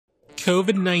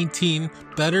COVID-19,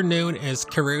 better known as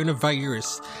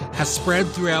coronavirus, has spread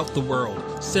throughout the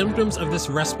world. Symptoms of this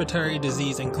respiratory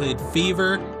disease include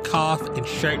fever, cough, and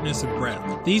shortness of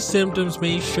breath. These symptoms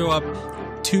may show up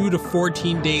 2 to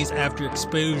 14 days after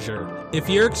exposure. If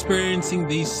you're experiencing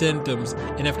these symptoms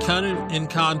and have come in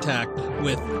contact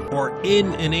with or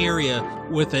in an area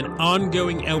with an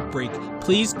ongoing outbreak,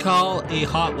 please call a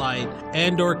hotline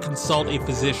and/or consult a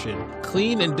physician.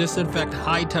 Clean and disinfect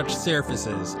high-touch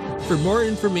surfaces. For more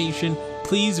information,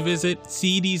 please visit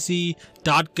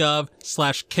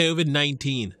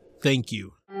cdc.gov/COVID-19. Thank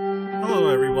you. Hello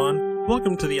everyone,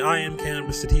 welcome to the I Am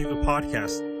Cannabis Sativa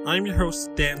podcast. I'm your host,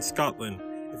 Dan Scotland.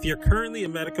 If you're currently a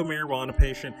medical marijuana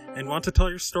patient and want to tell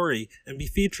your story and be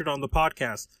featured on the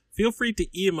podcast, feel free to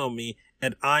email me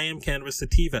at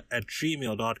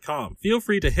iamcannabissativa@gmail.com. Feel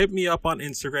free to hit me up on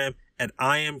Instagram at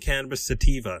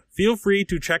iamcannabissativa. Feel free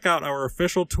to check out our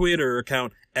official Twitter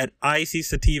account at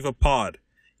ICSativaPod.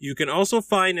 You can also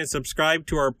find and subscribe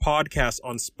to our podcast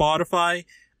on Spotify,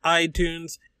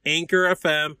 iTunes, Anchor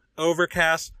FM,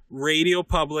 Overcast, Radio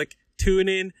Public,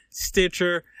 TuneIn,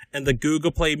 Stitcher, and the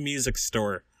Google Play Music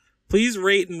Store. Please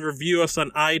rate and review us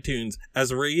on iTunes,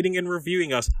 as rating and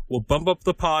reviewing us will bump up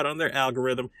the pod on their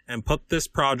algorithm and put this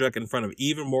project in front of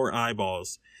even more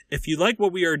eyeballs. If you like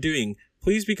what we are doing,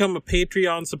 please become a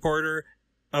Patreon supporter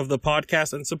of the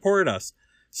podcast and support us.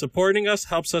 Supporting us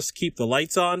helps us keep the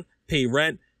lights on, pay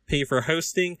rent, pay for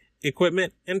hosting,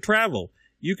 equipment, and travel.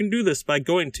 You can do this by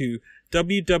going to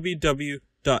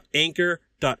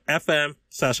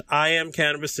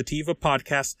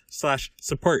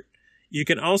www.anchor.fm/IamCannabisSativapodcast/support. You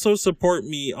can also support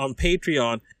me on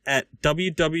Patreon at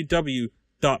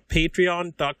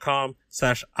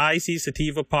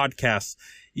www.patreon.com/ICSativapodcasts.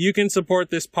 You can support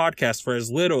this podcast for as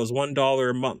little as $1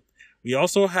 a month. We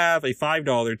also have a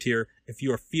 $5 tier if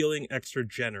you are feeling extra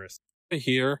generous.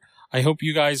 Here, I hope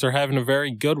you guys are having a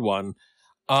very good one.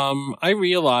 I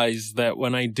realized that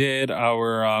when I did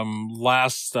our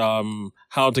last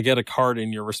How to Get a Card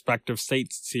in Your Respective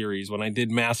States series, when I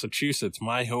did Massachusetts,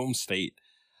 my home state,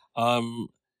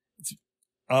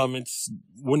 it's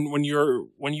when you're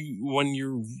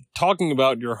talking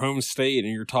about your home state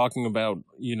and you're talking about,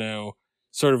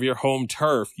 sort of your home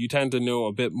turf, you tend to know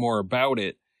a bit more about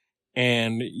it,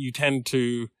 and you tend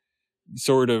to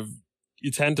sort of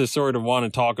want to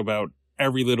talk about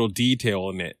every little detail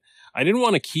in it. I didn't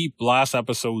want to keep last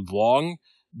episode long,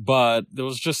 but there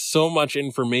was just so much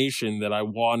information that I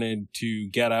wanted to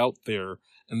get out there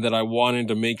and that I wanted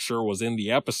to make sure was in the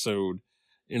episode.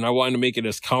 And I wanted to make it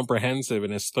as comprehensive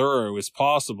and as thorough as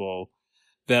possible,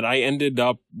 that it ended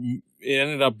up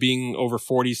being over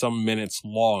 40 some minutes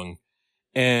long.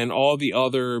 And all the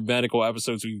other medical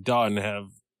episodes we've done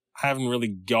haven't really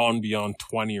gone beyond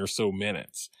 20 or so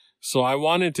minutes. So I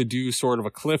wanted to do sort of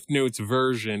a Cliff Notes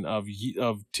version of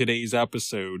today's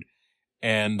episode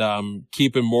and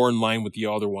keep it more in line with the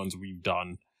other ones we've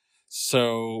done.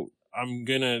 So I'm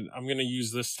gonna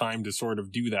use this time to sort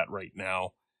of do that right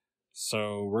now.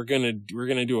 So we're gonna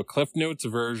do a Cliff Notes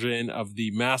version of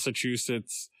the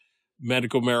Massachusetts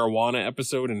medical marijuana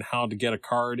episode and how to get a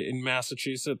card in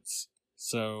Massachusetts.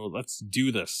 So let's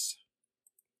do this.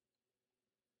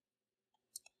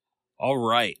 All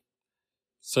right.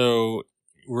 So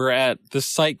we're at this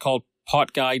site called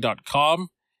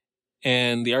potguy.com,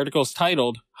 and the article is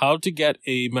titled How to Get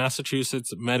a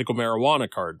Massachusetts Medical Marijuana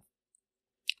Card.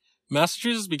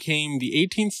 Massachusetts became the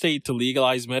 18th state to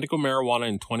legalize medical marijuana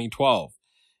in 2012.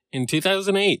 In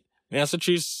 2008,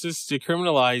 Massachusetts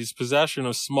decriminalized possession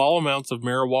of small amounts of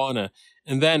marijuana,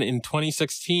 and then in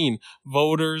 2016,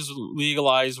 voters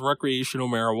legalized recreational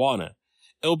marijuana.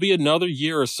 It'll be another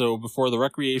year or so before the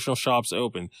recreational shops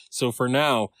open. So for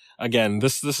now, again,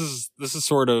 this is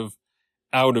sort of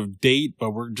out of date,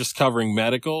 but we're just covering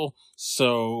medical,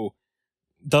 so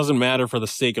it doesn't matter for the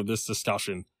sake of this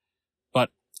discussion.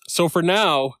 So for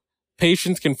now,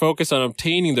 patients can focus on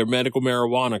obtaining their medical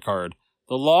marijuana card.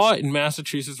 The law in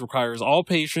Massachusetts requires all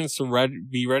patients to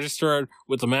be registered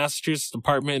with the Massachusetts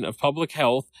Department of Public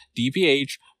Health,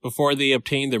 DPH, before they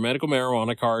obtain their medical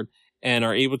marijuana card and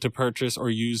are able to purchase or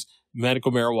use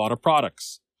medical marijuana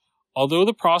products. Although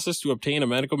the process to obtain a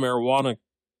medical marijuana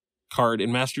card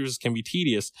in Massachusetts can be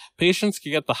tedious, patients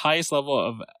can get the highest level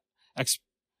of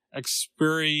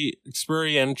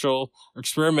experimental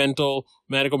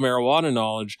medical marijuana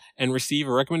knowledge and receive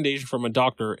a recommendation from a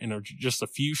doctor in just a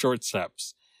few short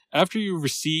steps. After you've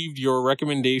received your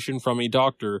recommendation from a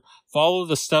doctor, follow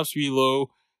the steps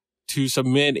below to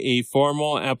submit a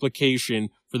formal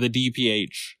application for the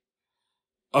DPH.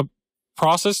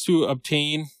 Process to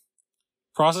obtain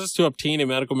a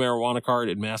medical marijuana card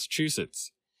in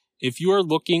Massachusetts. If you are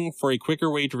looking for a quicker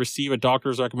way to receive a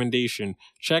doctor's recommendation,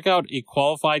 check out a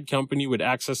qualified company with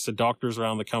access to doctors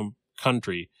around the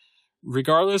country.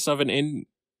 Regardless,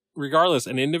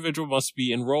 an individual must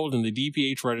be enrolled in the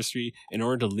DPH registry in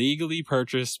order to legally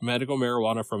purchase medical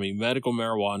marijuana from a medical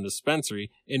marijuana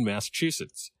dispensary in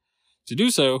Massachusetts. To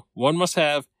do so, one must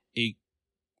have a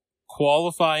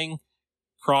qualifying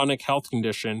chronic health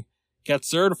condition, get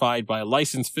certified by a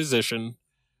licensed physician.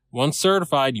 Once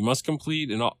certified, you must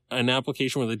complete an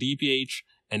application with a DPH,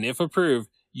 and if approved,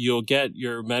 you'll get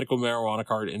your medical marijuana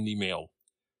card in the mail.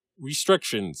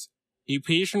 Restrictions. A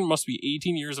patient must be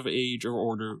 18 years of age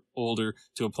or older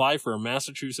to apply for a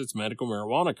Massachusetts medical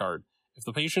marijuana card. If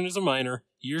the patient is a minor,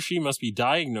 he or she must be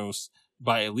diagnosed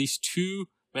by at least 2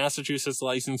 Massachusetts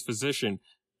licensed physicians,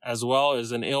 as well as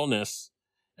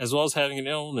having an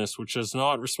illness which does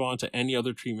not respond to any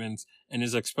other treatments and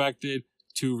is expected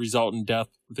to result in death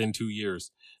within 2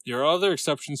 years. There are other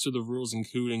exceptions to the rules,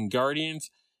 including guardians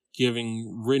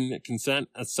giving written consent,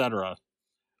 etc.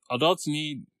 Adults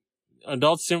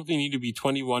simply need to be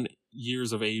 21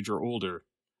 years of age or older.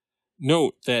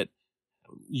 Note that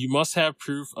you must have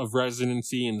proof of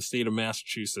residency in the state of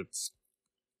Massachusetts.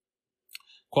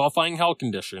 Qualifying health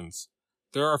conditions.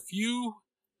 There are a few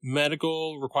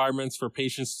medical requirements for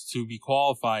patients to be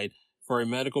qualified for a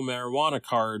medical marijuana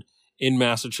card in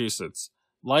Massachusetts.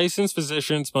 Licensed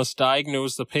physicians must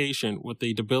diagnose the patient with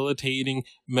a debilitating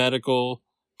medical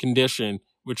condition,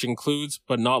 which includes,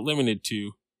 but not limited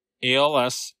to,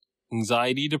 ALS,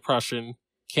 anxiety, depression,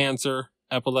 cancer,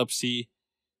 epilepsy,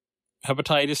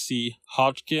 hepatitis C,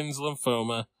 Hodgkin's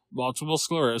lymphoma, multiple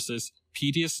sclerosis,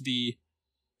 PTSD,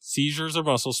 seizures or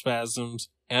muscle spasms,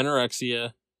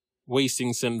 anorexia,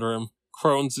 wasting syndrome,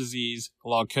 Crohn's disease,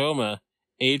 glaucoma,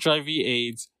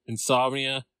 HIV/AIDS,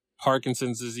 insomnia,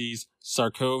 Parkinson's disease,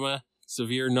 sarcoma,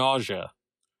 severe nausea.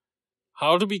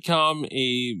 How to become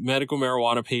a medical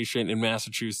marijuana patient in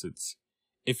Massachusetts.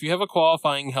 If you have a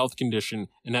qualifying health condition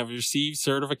and have received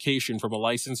certification from a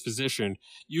licensed physician,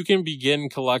 you can begin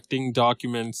collecting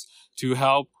documents to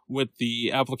help with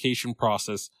the application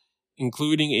process,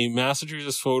 including a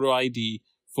Massachusetts photo ID,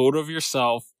 photo of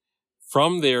yourself.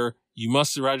 From there, you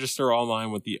must register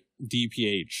online with the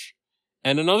DPH.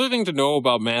 And another thing to know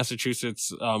about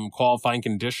Massachusetts qualifying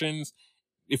conditions,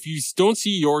 if you don't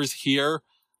see yours here,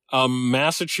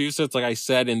 Massachusetts, like I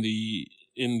said in the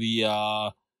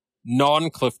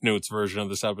non-Cliff Notes version of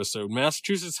this episode,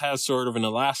 Massachusetts has sort of an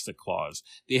elastic clause.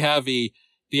 They have a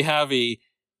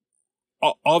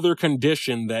other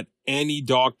condition that any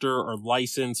doctor or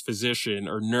licensed physician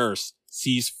or nurse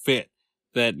sees fit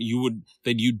that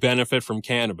you'd benefit from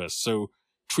cannabis. So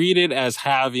treat it as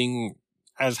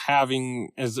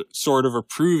sort of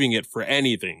approving it for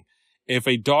anything. If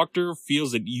a doctor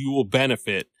feels that you will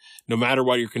benefit, no matter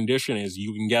what your condition is,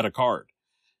 you can get a card.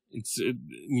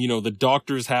 The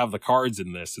doctors have the cards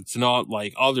in this. It's not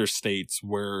like other states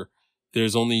where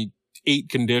there's only 8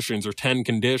 conditions or 10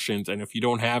 conditions, and if you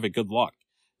don't have it, good luck.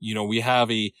 We have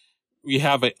a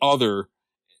other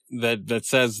that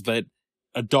says that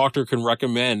a doctor can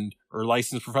recommend, or a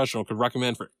licensed professional could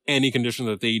recommend for any condition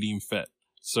that they deem fit.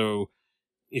 So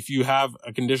if you have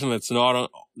a condition that's not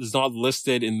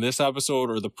listed in this episode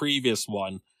or the previous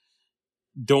one,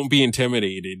 don't be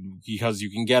intimidated, because you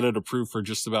can get it approved for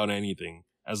just about anything,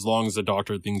 as long as the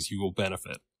doctor thinks you will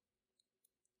benefit.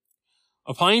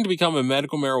 Applying to become a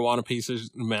medical marijuana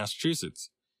patient in Massachusetts.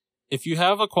 If you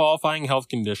have a qualifying health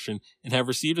condition and have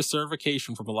received a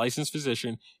certification from a licensed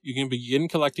physician, you can begin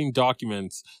collecting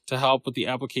documents to help with the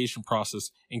application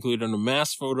process, including a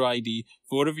mass photo ID,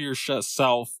 photo of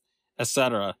yourself,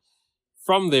 etc.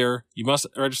 From there, you must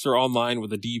register online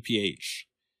with a DPH.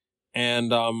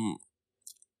 And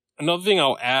another thing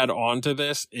I'll add on to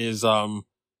this is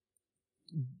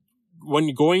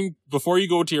before you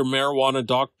go to your marijuana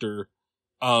doctor,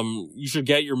 you should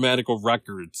get your medical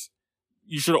records.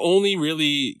 You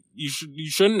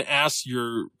shouldn't ask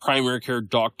your primary care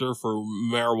doctor for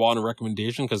marijuana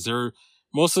recommendation, because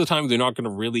most of the time they're not going to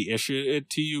really issue it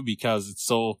to you, because it's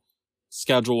so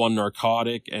Schedule 1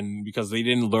 narcotic, and because they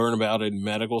didn't learn about it in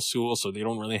medical school, so they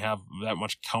don't really have that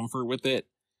much comfort with it.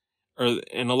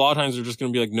 And a lot of times they're just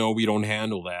going to be like, no, we don't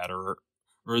handle that, or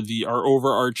our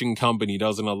overarching company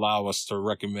doesn't allow us to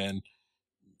recommend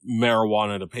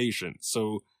marijuana to patients.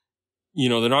 So,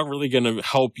 they're not really going to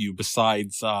help you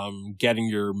besides getting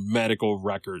your medical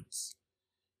records.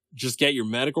 Just get your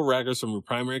medical records from your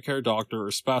primary care doctor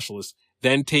or specialist,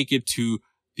 then take it to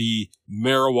the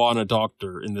marijuana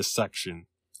doctor in this section.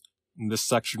 In this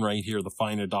section right here, the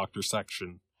Find a Doctor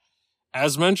section.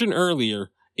 As mentioned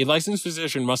earlier, a licensed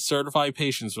physician must certify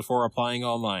patients before applying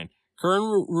online.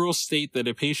 Current rules state that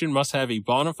a patient must have a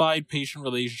bona fide patient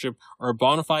relationship or a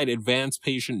bona fide advanced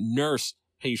patient-nurse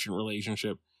patient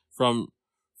relationship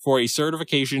for a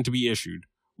certification to be issued.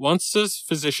 Once the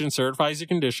physician certifies the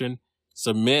condition,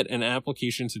 submit an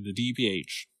application to the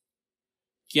DPH.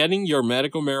 Getting your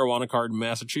medical marijuana card in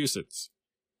Massachusetts.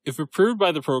 If approved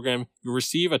by the program, you'll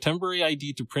receive a temporary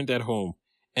ID to print at home.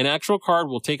 An actual card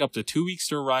will take up to 2 weeks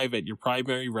to arrive at your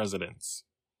primary residence.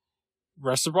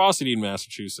 Reciprocity in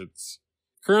Massachusetts.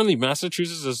 Currently,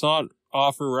 Massachusetts does not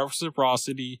offer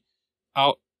reciprocity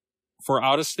for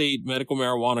out-of-state medical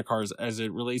marijuana cards as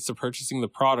it relates to purchasing the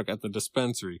product at the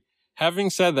dispensary. Having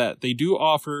said that, they do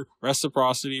offer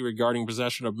reciprocity regarding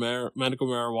possession of medical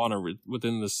marijuana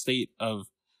within the state of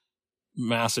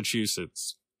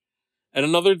Massachusetts. And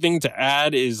another thing to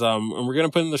add is, and we're going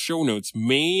to put in the show notes,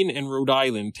 Maine and Rhode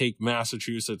Island take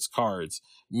Massachusetts cards.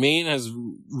 Maine has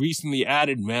recently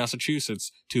added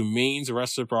Massachusetts to Maine's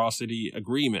reciprocity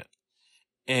agreement.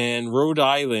 And Rhode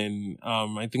Island,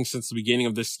 I think since the beginning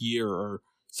of this year or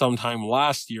sometime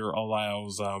last year,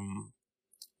 allows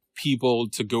people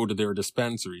to go to their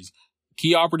dispensaries.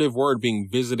 Key operative word being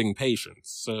visiting patients.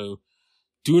 So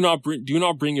do not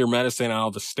bring your medicine out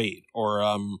of the state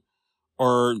or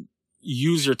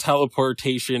use your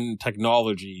teleportation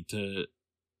technology to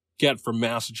get from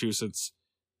Massachusetts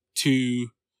to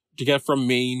get from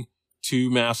Maine to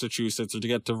Massachusetts, or to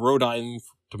get to Rhode Island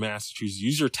to Massachusetts.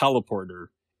 Use your teleporter.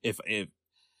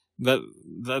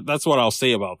 That's what I'll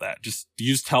say about that. Just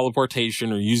use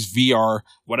teleportation or use VR,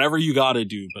 whatever you gotta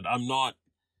do. But I'm not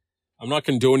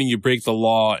condoning you break the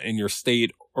law in your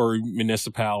state or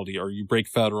municipality, or you break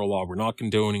federal law. We're not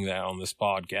condoning that on this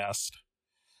podcast.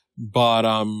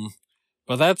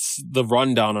 But that's the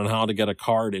rundown on how to get a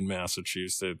card in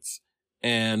Massachusetts.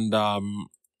 And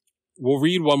we'll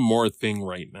read one more thing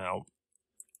right now.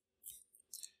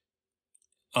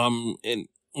 And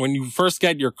when you first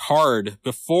get your card,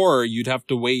 before you'd have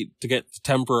to wait to get the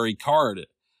temporary card.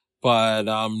 But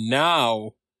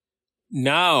now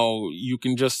you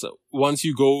can just, once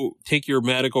you go take your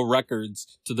medical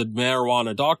records to the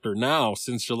marijuana doctor, now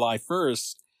since July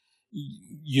 1st,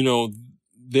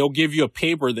 they'll give you a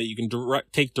paper that you can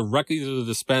take directly to the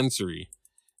dispensary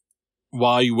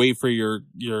while you wait for your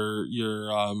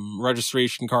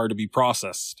registration card to be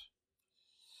processed.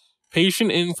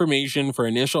 Patient information for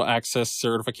initial access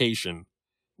certification.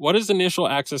 What is initial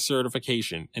access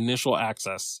certification? Initial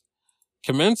access.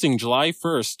 Commencing July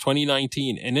 1st,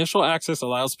 2019, initial access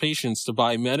allows patients to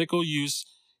buy medical use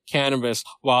cannabis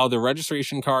while their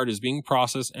registration card is being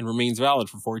processed and remains valid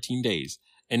for 14 days.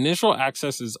 Initial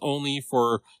access is only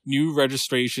for new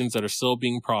registrations that are still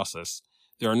being processed.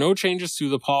 There are no changes to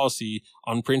the policy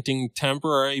on printing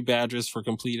temporary badges for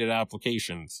completed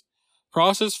applications.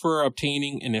 Process for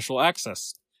obtaining initial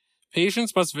access.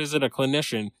 Patients must visit a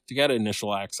clinician to get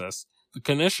initial access. The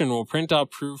clinician will print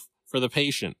out proof for the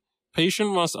patient.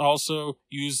 Patient must also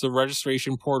use the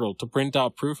registration portal to print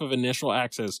out proof of initial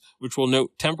access, which will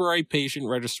note temporary patient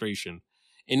registration.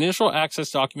 Initial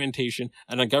access documentation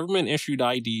and a government-issued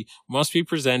ID must be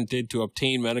presented to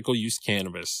obtain medical use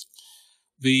cannabis.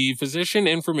 The physician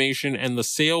information and the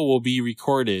sale will be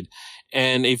recorded,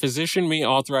 and a physician may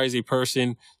authorize a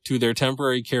person to their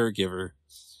temporary caregiver.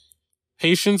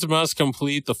 Patients must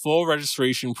complete the full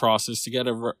registration process to get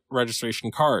a registration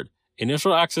card.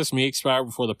 Initial access may expire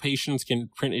before the patients can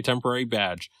print a temporary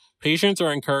badge. Patients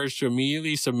are encouraged to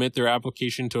immediately submit their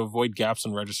application to avoid gaps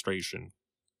in registration.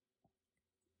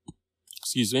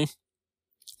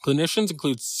 Clinicians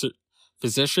include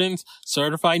physicians,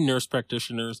 certified nurse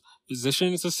practitioners,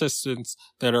 physician's assistants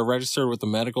that are registered with the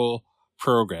medical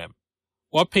program.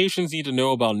 What patients need to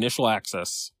know about initial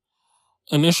access?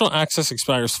 Initial access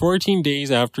expires 14 days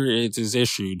after it is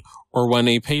issued, or when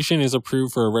a patient is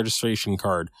approved for a registration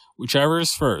card, whichever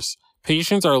is first.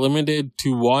 Patients are limited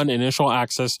to one initial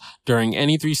access during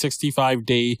any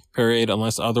 365-day period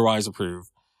unless otherwise approved.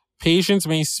 Patients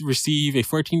may receive a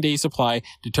 14-day supply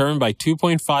determined by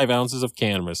 2.5 ounces of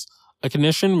cannabis. A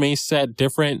clinician may set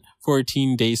different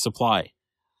 14-day supply.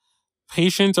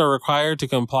 Patients are required to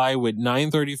comply with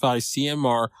 935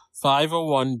 CMR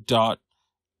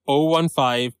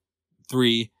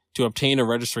 501.0153 to obtain a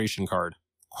registration card.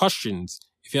 Questions.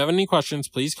 If you have any questions,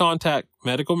 please contact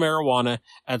Medical Marijuana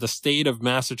at the State of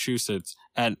Massachusetts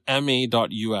at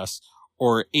ma.us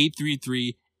or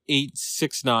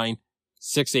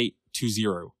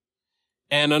 833-869-6820.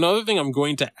 And another thing I'm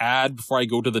going to add before I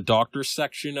go to the doctor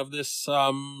section of this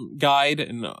guide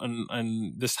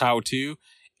and this how-to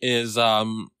is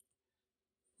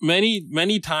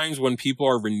many times when people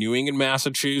are renewing in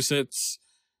Massachusetts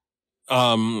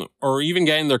or even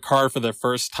getting their card for the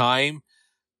first time,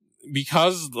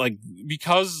 because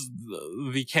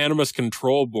the Cannabis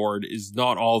Control Board is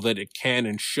not all that it can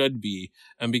and should be,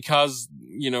 and because,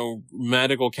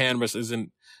 medical cannabis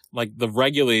isn't, like, the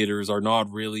regulators are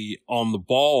not really on the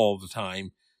ball all the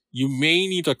time, you may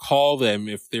need to call them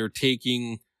if they're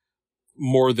taking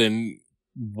more than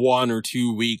 1 or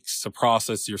 2 weeks to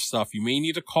process your stuff. You may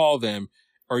need to call them,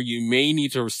 or you may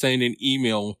need to send an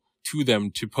email to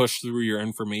them to push through your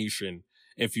information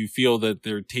if you feel that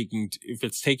if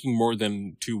it's taking more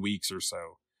than 2 weeks or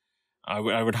so. I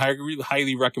would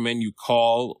highly recommend you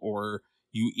call or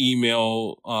you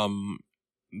email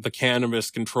the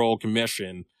Cannabis Control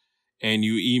Commission, and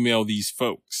you email these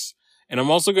folks. And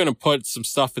I'm also going to put some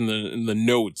stuff in the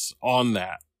notes on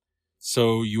that,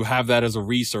 so you have that as a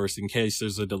resource in case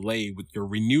there's a delay with your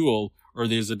renewal, or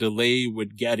there's a delay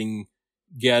with getting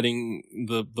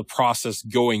the process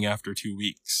going after 2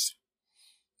 weeks.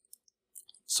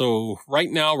 So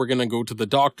right now we're going to go to the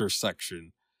doctor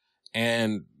section,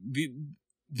 and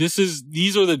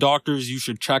these are the doctors you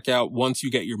should check out once you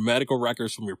get your medical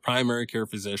records from your primary care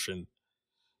physician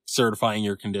certifying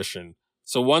your condition.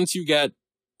 So once you get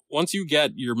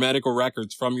your medical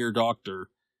records from your doctor,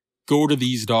 go to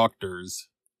these doctors.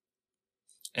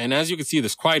 And as you can see,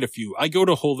 there's quite a few. I go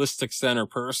to Holistic Center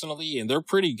personally, and they're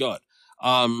pretty good.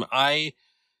 They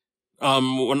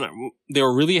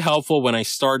were really helpful when I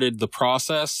started the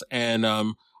process, and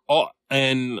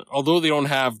although they don't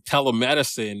have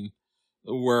telemedicine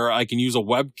where I can use a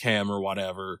webcam or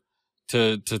whatever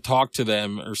to talk to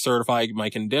them or certify my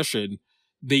condition,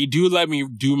 they do let me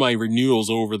do my renewals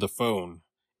over the phone.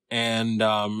 And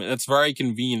it's very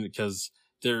convenient because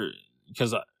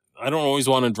I don't always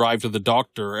want to drive to the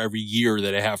doctor every year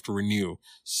that I have to renew.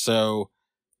 So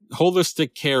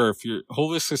Holistic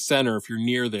Center, if you're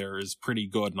near there, is pretty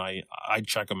good, and I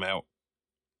check them out.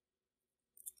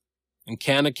 And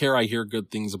CannaCare I hear good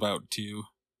things about too.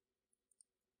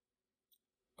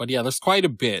 But yeah, there's quite a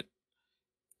bit.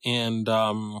 And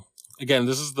again,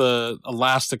 this is the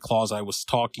elastic clause I was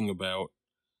talking about.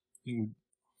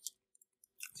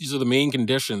 These are the main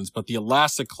conditions, but the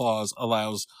elastic clause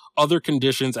allows other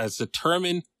conditions as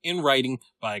determined in writing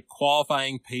by a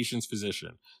qualifying patient's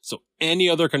physician. So any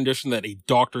other condition that a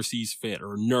doctor sees fit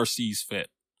or a nurse sees fit.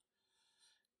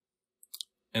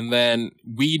 And then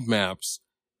Weedmaps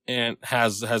and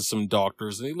has some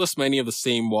doctors, and they list many of the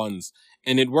same ones.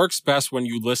 And it works best when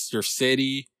you list your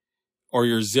city or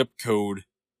your zip code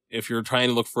if you're trying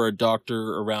to look for a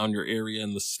doctor around your area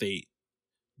in the state,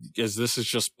 because this is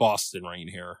just Boston right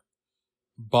here.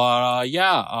 But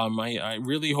I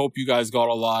really hope you guys got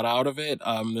a lot out of it.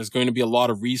 There's going to be a lot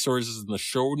of resources in the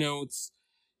show notes.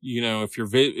 If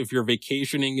you're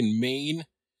vacationing in Maine,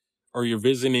 or you're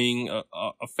visiting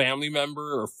a family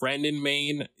member or friend in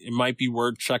Maine, it might be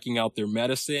worth checking out their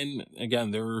medicine.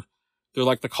 Again, they're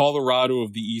like the Colorado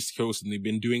of the East Coast, and they've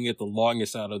been doing it the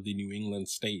longest out of the New England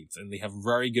states, and they have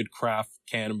very good craft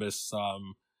cannabis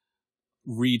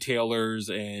retailers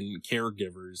and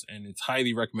caregivers, and it's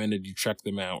highly recommended you check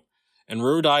them out. And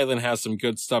Rhode Island has some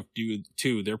good stuff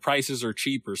too. Their prices are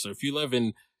cheaper, so if you live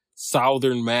in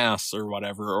southern Mass or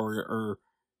whatever,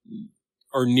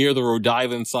 or near the Rhode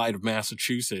Island side of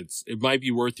Massachusetts, it might be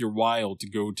worth your while to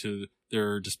go to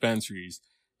their dispensaries.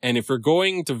 And if you're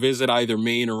going to visit either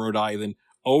Maine or Rhode Island,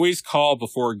 always call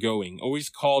before going. Always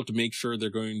call to make sure they're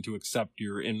going to accept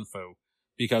your info,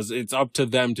 because it's up to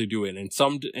them to do it. And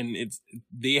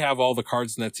they have all the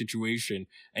cards in that situation.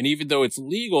 And even though it's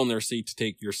legal in their state to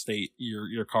take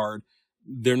your card,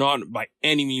 they're not by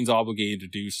any means obligated to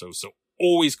do so. So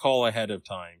always call ahead of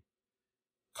time.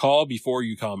 Call before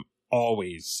you come,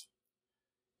 always.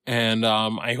 And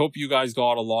I hope you guys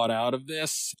got a lot out of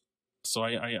this. So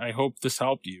I hope this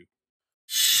helped you.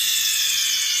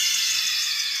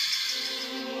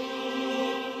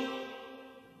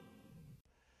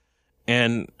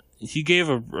 And he gave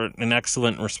an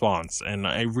excellent response, and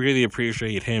I really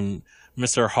appreciate him,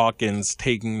 Mr. Hawkins,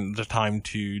 taking the time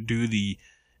to do the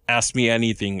Ask Me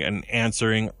Anything and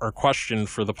answering our question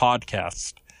for the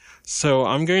podcast. So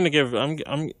I'm going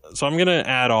to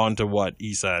add on to what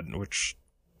he said, which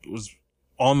was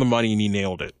on the money, and he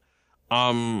nailed it.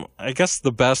 I guess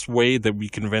the best way that we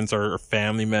convince our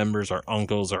family members, our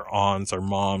uncles, our aunts, our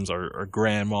moms, our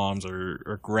grandmoms,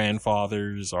 our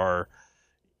grandfathers, our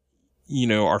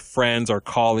friends, our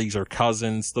colleagues, our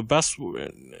cousins, the best,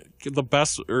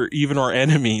 or even our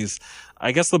enemies,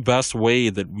 I guess the best way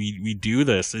that we do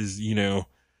this is, the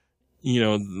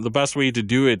best way to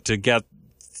do it, to get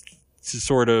to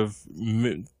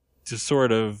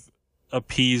sort of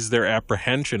appease their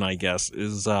apprehension, I guess,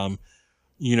 is,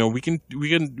 we can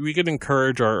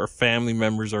encourage our family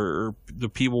members or the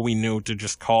people we know to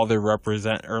just call their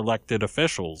elected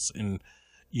officials. And,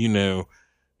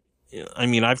 I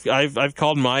mean, I've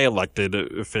called my elected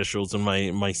officials and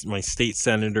my state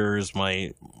senators,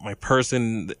 my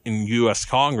person in U.S.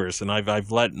 Congress, and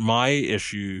I've let my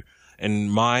issue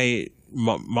and my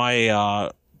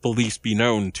beliefs be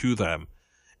known to them.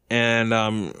 And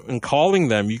in calling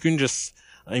them, you can just,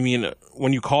 I mean,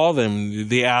 when you call them,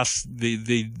 they ask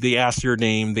your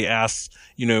name, they ask,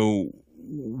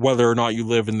 whether or not you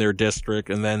live in their district,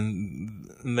 and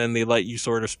then they let you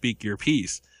sort of speak your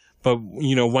piece. But,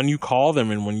 when you call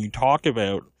them and when you talk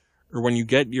about, or when you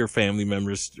get your family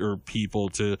members or people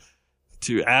to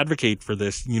advocate for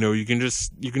this, you can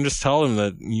just tell them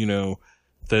that,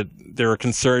 that they're a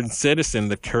concerned citizen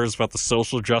that cares about the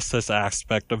social justice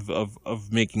aspect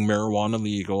of making marijuana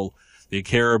legal. They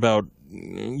care about,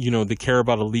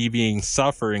 alleviating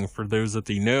suffering for those that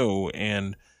they know,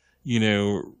 and,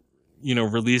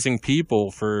 releasing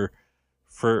people for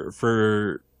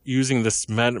using this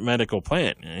medical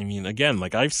plant. I mean, again,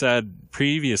 like I've said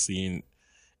previously,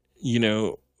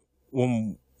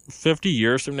 when 50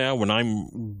 years from now, when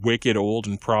I'm wicked old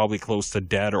and probably close to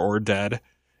dead, my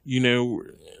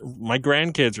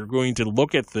grandkids are going to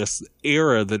look at this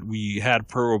era that we had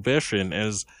prohibition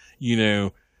as,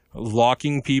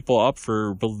 locking people up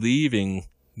for believing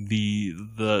the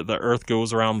earth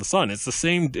goes around the sun. It's the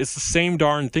same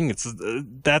darn thing. It's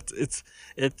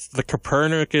the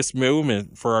Copernicus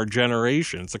moment for our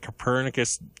generation. It's a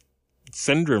Copernicus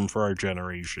syndrome for our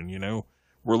generation,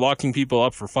 We're locking people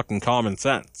up for fucking common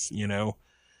sense,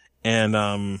 And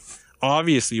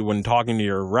obviously when talking to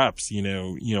your reps,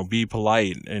 be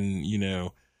polite and,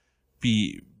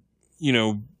 be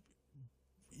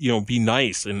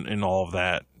nice and all of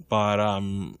that.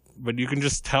 But you can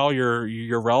just tell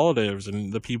your relatives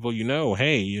and the people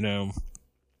hey, you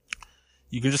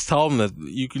can just tell them that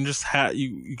you can just tell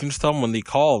them when they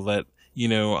call that,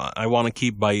 I want to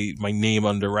keep my name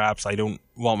under wraps. I don't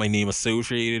want my name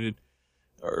associated,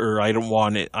 or I don't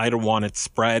want it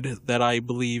spread that I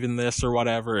believe in this or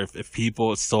whatever, if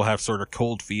people still have sort of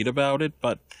cold feet about it.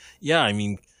 But yeah, I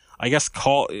mean, I guess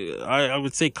I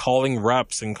would say calling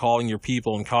reps and calling your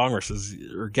people in Congress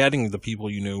or getting the people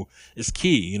is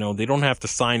key. They don't have to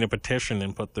sign a petition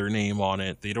and put their name on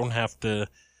it. They don't have to,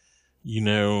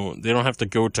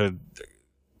 go to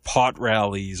pot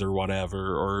rallies or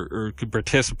whatever, or could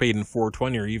participate in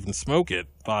 420 or even smoke it.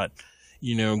 But,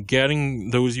 getting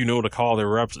those to call their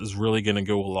reps is really going to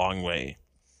go a long way.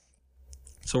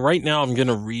 So right now I'm going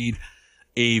to read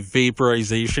a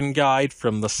vaporization guide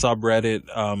from the subreddit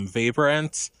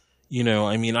Vaporants.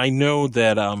 I know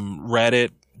that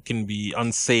Reddit can be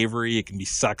unsavory, it can be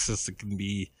sexist, it can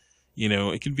be,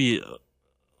 it can be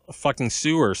a fucking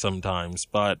sewer sometimes,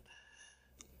 but,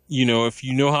 if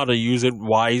you know how to use it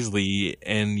wisely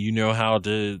and you know how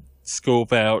to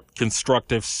scope out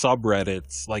constructive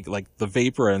subreddits like the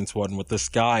Vaporants one with this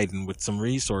guide and with some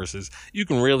resources, you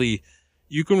can really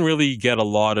get a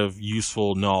lot of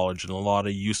useful knowledge and a lot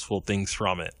of useful things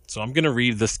from it. So I'm going to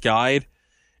read this guide,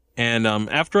 and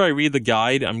after I read the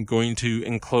guide, I'm going to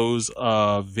enclose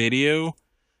a video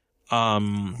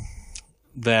from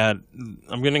a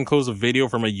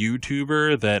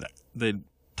YouTuber that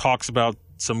talks about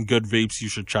some good vapes you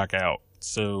should check out.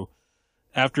 So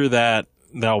after that,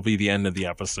 that'll be the end of the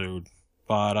episode.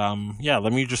 But,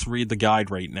 let me just read the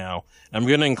guide right now. I'm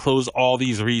going to enclose all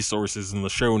these resources in the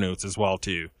show notes as well,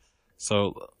 too.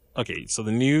 So, okay, so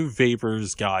the new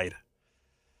Vapors guide.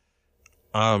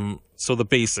 So the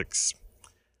basics.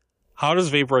 How does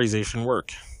vaporization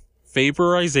work?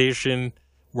 Vaporization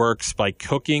works by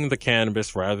cooking the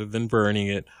cannabis rather than burning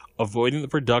it, avoiding the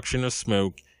production of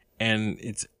smoke and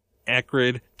its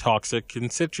acrid, toxic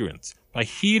constituents. By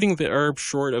heating the herb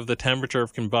short of the temperature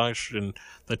of combustion,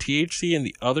 the THC and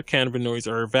the other cannabinoids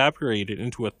are evaporated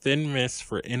into a thin mist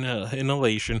for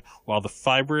inhalation, while the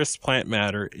fibrous plant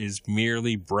matter is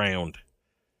merely browned.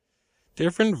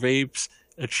 Different vapes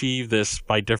achieve this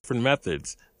by different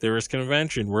methods. There is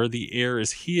convention, where the air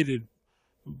is heated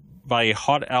by a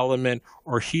hot element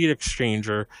or heat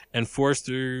exchanger and forced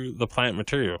through the plant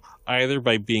material, either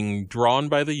by being drawn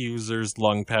by the user's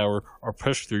lung power or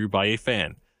pushed through by a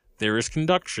fan. There is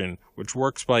conduction, which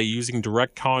works by using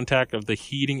direct contact of the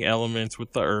heating elements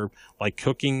with the herb, like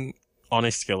cooking on a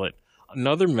skillet.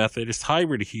 Another method is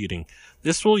hybrid heating.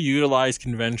 This will utilize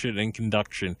convention and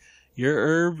conduction. Your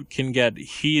herb can get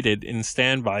heated in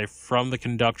standby from the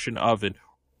conduction oven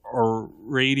or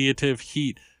radiative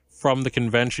heat from the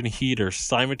convention heater.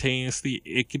 Simultaneously,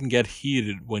 it can get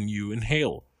heated when you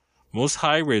inhale. Most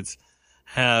hybrids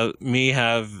may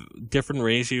have different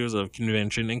ratios of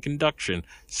convention and conduction.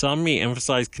 Some may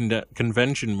emphasize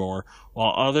convention more,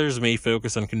 while others may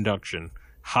focus on conduction.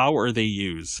 How are they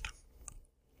used?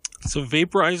 So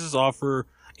vaporizers offer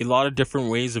a lot of different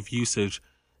ways of usage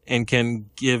and can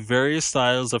give various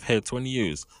styles of hits when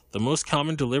used. The most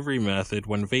common delivery method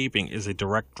when vaping is a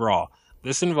direct draw.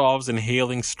 This involves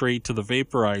inhaling straight to the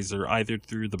vaporizer either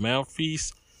through the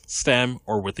mouthpiece, stem,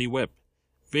 or with a whip.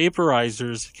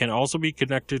 Vaporizers can also be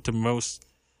connected to most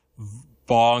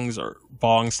bongs or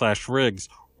bong/rigs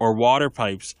or water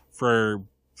pipes for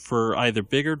either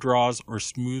bigger draws or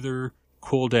smoother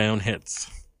cool down hits.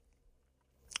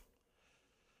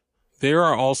 There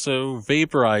are also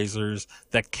vaporizers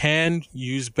that can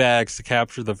use bags to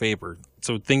capture the vapor.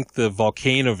 So think the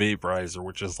Volcano vaporizer,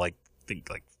 which is like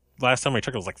last time I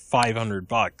checked it was like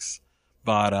 $500.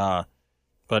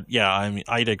 But yeah, I mean,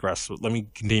 I digress. Let me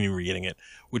continue reading it.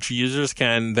 Which users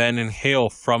can then inhale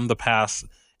from the pass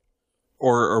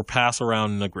or pass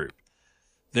around in a group.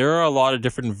 There are a lot of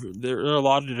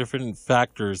different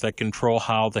factors that control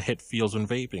how the hit feels when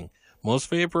vaping.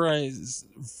 Most vaporizers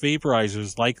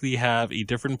likely have a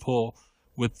different pull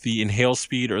with the inhale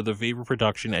speed or the vapor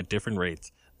production at different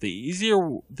rates. The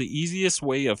easiest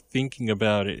way of thinking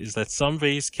about it is that some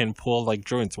vapes can pull like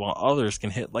joints while others can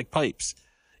hit like pipes.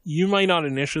 You might not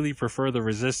initially prefer the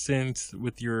resistance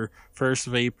with your first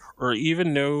vape or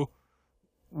even know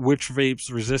which vape's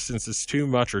resistance is too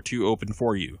much or too open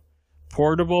for you.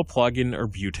 Portable, plug-in, or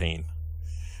butane.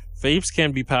 Vapes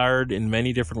can be powered in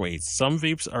many different ways. Some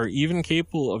vapes are even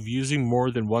capable of using more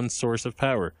than one source of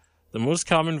power. The most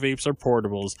common vapes are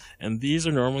portables, and these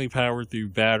are normally powered through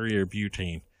battery or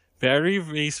butane.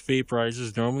 Battery-based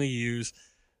vaporizers normally use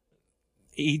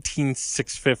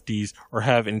 18650s or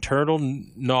have internal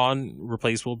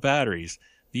non-replaceable batteries.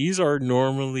 These are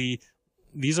normally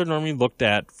looked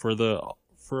at for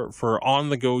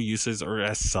on-the-go uses or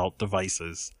as SALT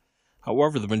devices.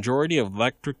 However, the majority of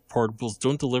electric portables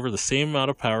don't deliver the same amount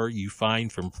of power you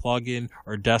find from plug-in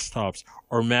or desktops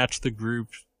or match the group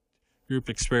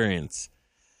experience.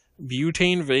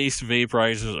 Butane-based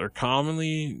vaporizers are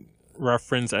commonly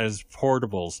referenced as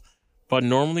portables, but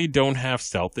normally don't have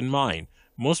stealth in mind.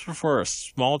 Most prefer a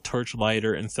small torch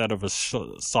lighter instead of a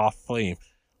soft flame,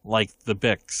 like from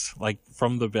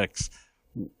the Bix,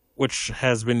 which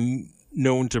has been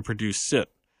known to produce soot.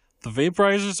 The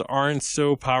vaporizers aren't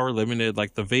so power limited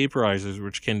like the vaporizers,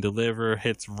 which can deliver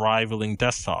hits rivaling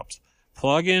desktops.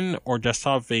 Plug-in or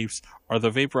desktop vapes are the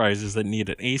vaporizers that need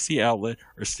an AC outlet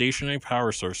or stationary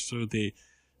power source, so they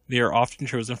are often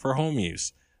chosen for home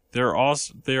use. They are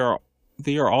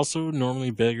also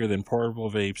normally bigger than portable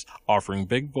vapes, offering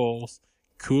big bowls,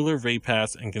 cooler vape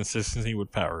paths, and consistency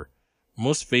with power.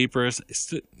 Most vapors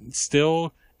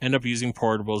still end up using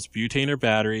portables, butane or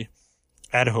battery,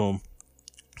 at home.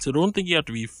 So don't think you have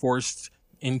to be forced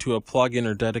into a plug-in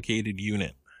or dedicated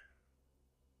unit.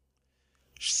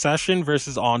 Session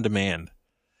versus on-demand.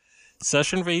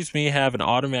 Session vapes may have an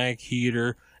automatic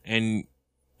heater and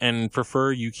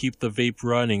prefer you keep the vape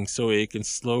running so it can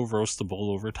slow roast the bowl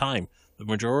over time. The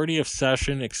majority of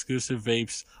session exclusive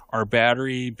vapes are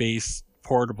battery-based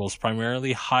portables,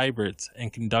 primarily hybrids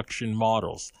and conduction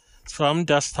models. Some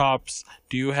desktops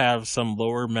do have some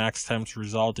lower max temps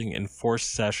resulting in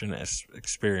forced session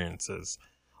experiences.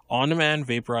 On-demand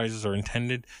vaporizers are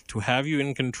intended to have you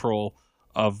in control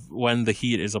of when the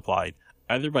heat is applied,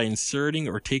 either by inserting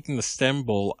or taking the stem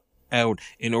bowl out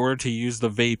in order to use the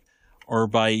vape or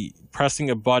by pressing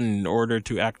a button in order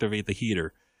to activate the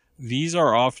heater. These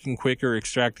are often quicker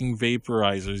extracting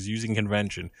vaporizers using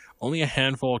convention. Only a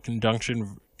handful of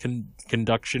conduction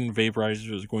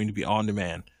vaporizers is going to be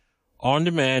on-demand.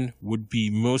 On-demand would be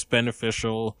most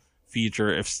beneficial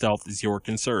feature if stealth is your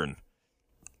concern.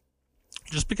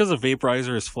 Just because a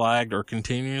vaporizer is flagged or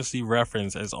continuously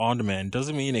referenced as on-demand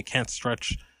doesn't mean it can't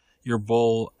stretch your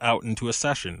bowl out into a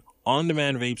session.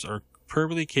 On-demand vapes are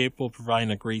perfectly capable of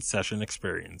providing a great session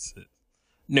experience.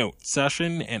 Note,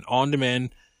 session and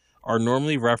on-demand are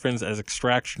normally referenced as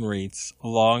extraction rates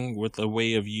along with a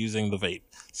way of using the vape.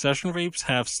 Session vapes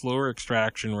have slower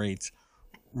extraction rates,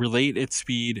 relate its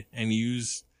speed, and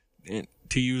use a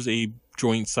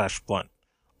joint/blunt.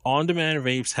 On-demand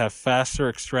vapes have faster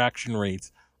extraction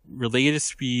rates, related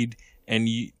speed, and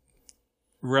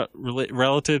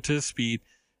relative to speed,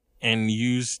 and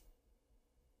used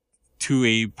to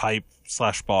a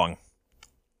pipe/bong.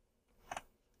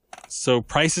 So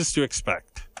prices to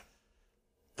expect.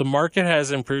 The market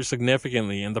has improved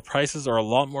significantly, and the prices are a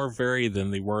lot more varied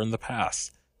than they were in the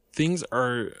past. Things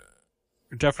are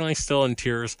definitely still in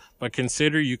tiers, but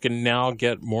consider you can now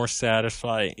get a more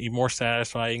satisfying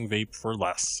vape for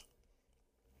less.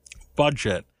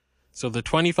 budget, so the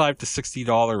 $25 to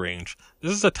 $60 range.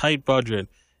 This is a tight budget,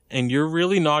 and you're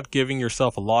really not giving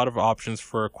yourself a lot of options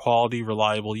for a quality,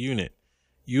 reliable unit.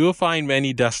 You will find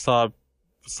many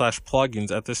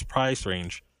desktop/plugins at this price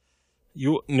range.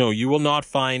 You will not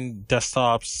find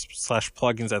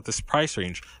desktops/plugins at this price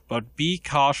range, but be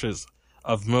cautious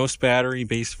of most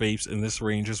battery-based vapes in this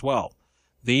range as well.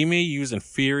 They may use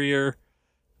inferior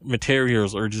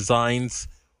materials or designs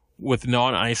with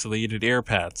non-isolated air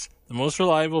pads. The most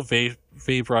reliable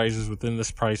vaporizers within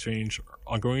this price range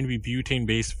are going to be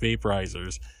butane-based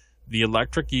vaporizers. The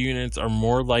electric units are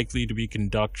more likely to be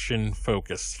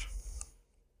conduction-focused.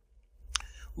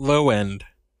 Low end.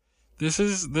 This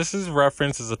is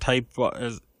referenced as a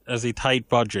tight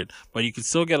budget, but you can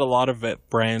still get a lot of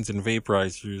brands and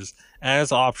vaporizers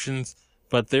as options,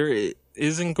 but there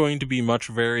isn't going to be much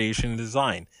variation in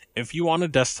design. If you want a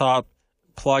desktop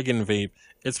plug-in vape,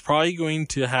 it's probably going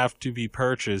to have to be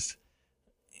purchased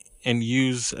and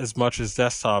use as much as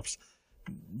desktops.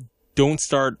 Don't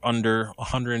start under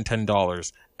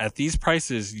 $110. At these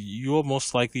prices, you will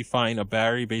most likely find a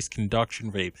battery-based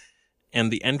conduction vape and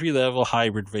the entry-level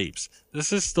hybrid vapes.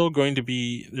 There's still going to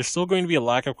be a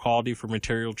lack of quality for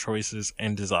material choices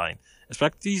and design.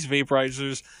 Expect these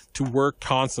vaporizers to work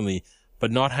constantly, but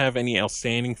not have any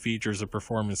outstanding features or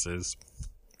performances.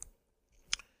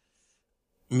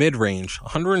 Mid-range,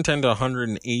 $110 to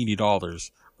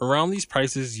 $180. Around these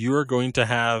prices, you are going to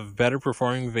have better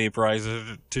performing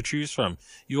vaporizers to choose from.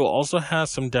 You will also have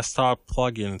some desktop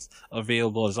plugins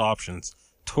available as options.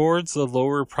 Towards the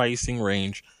lower pricing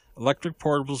range, electric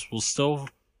portables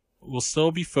will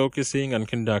still be focusing on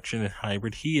conduction and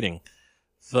hybrid heating.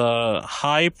 The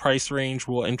high price range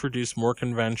will introduce more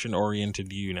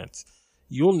convention-oriented units.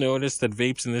 You'll notice that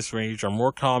vapes in this range are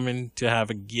more common to have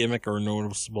a gimmick or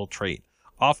noticeable trait.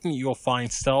 Often you'll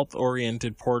find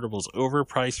stealth-oriented portables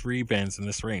overpriced rebands in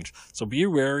this range, so be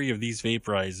wary of these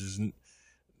vaporizers.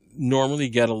 Normally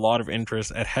get a lot of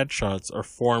interest at headshots or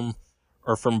from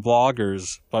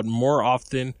bloggers, but more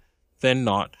often than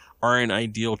not aren't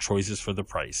ideal choices for the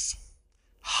price.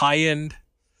 High-end,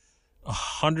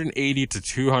 $180 to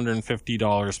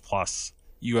 $250 plus,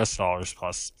 US dollars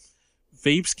plus.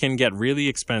 Vapes can get really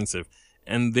expensive,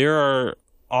 and there are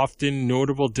often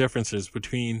notable differences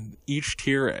between each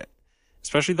tier,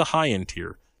 especially the high-end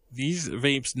tier. These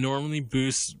vapes normally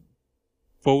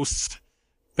boast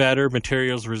better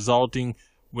materials, resulting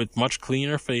with much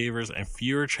cleaner flavors and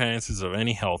fewer chances of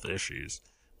any health issues.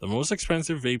 The most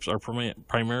expensive vapes are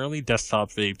primarily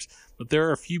desktop vapes, but there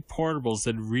are a few portables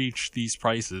that reach these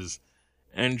prices.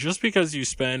 And just because you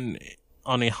spend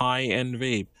on a high-end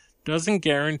vape doesn't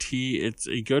guarantee it's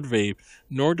a good vape,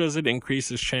 nor does it increase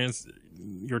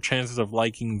your chances of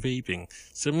liking vaping.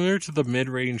 Similar to the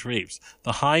mid-range vapes,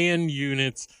 the high-end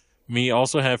units may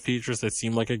also have features that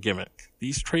seem like a gimmick.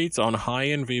 These traits on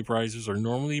high-end vaporizers are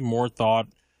normally more thought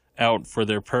out for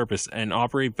their purpose and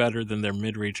operate better than their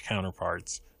mid-range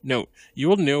counterparts. Note, you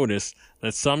will notice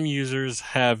that some users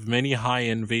have many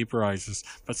high-end vaporizers,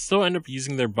 but still end up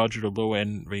using their budget or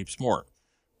low-end vapes more.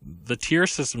 The tier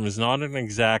system is not an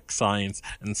exact science,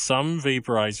 and some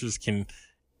vaporizers can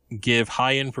give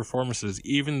high-end performances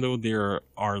even though they are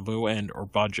low-end or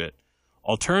budget.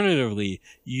 Alternatively,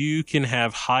 you can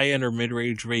have high-end or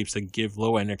mid-range vapes that give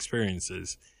low-end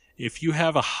experiences. If you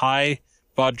have a high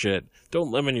budget, don't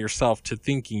limit yourself to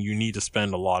thinking you need to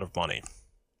spend a lot of money.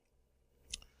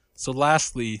 So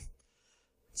lastly,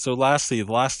 the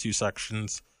last two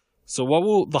sections. So what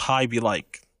will the high be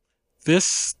like?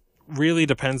 This really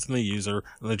depends on the user.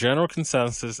 The general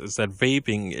consensus is that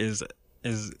vaping is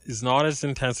not as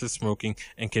intense as smoking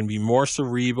and can be more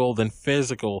cerebral than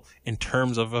physical in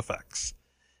terms of effects.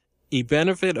 A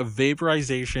benefit of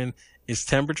vaporization is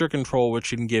temperature control, which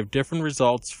can give different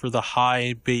results for the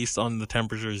high based on the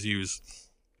temperatures used.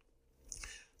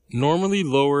 Normally,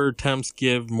 lower temps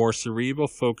give more cerebral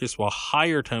focus, while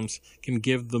higher temps can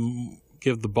give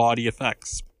the body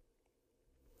effects.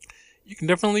 You can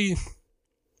definitely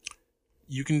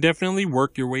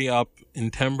work your way up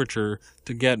in temperature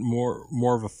to get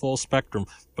more of a full spectrum,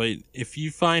 but if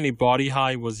you find a body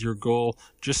high was your goal,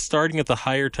 just starting at the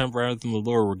higher temp rather than the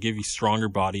lower will give you stronger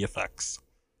body effects.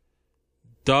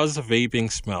 Does vaping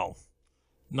smell?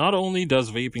 Not only does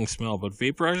vaping smell, but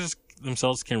vaporizers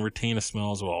themselves can retain a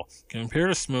smell as well. Compared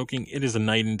to smoking, it is a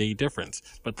night and day difference,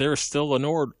 but there is still an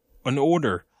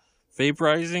odor.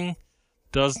 Vaporizing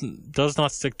does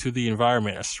not stick to the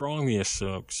environment as strongly as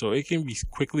smoke, so it can be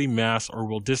quickly masked or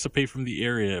will dissipate from the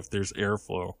area if there's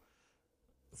airflow.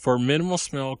 For minimal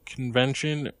smell,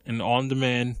 convention and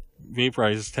on-demand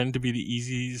vaporizers tend to be the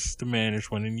easiest to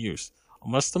manage when in use.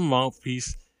 Unless the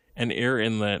mouthpiece and air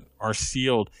inlet are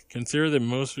sealed, consider that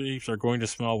most vapes are going to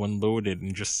smell when loaded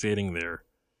and just sitting there.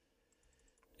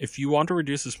 If you want to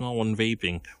reduce the smell when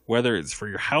vaping, whether it's for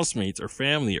your housemates or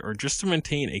family or just to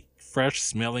maintain a fresh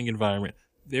smelling environment,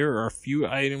 there are a few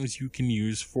items you can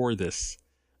use for this.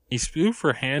 A spoof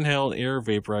for handheld air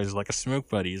vaporizer like a Smoke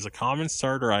Buddy is a common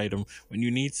starter item when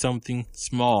you need something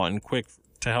small and quick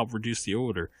to help reduce the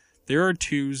odor. There are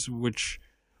tubes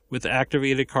with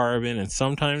activated carbon and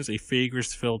sometimes a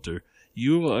fragrance filter.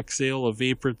 You will exhale a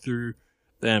vapor through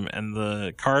them and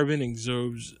the carbon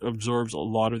absorbs a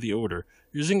lot of the odor.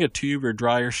 Using a tube or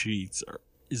dryer sheets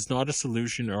is not a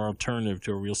solution or alternative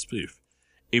to a real spoof.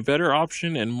 A better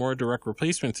option and more direct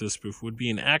replacement to the spoof would be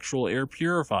an actual air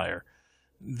purifier.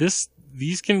 These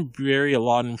can vary a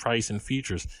lot in price and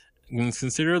features. And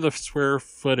consider the square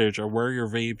footage of where you're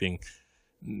vaping,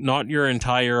 not your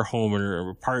entire home or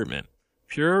apartment.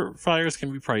 Purifiers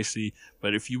can be pricey,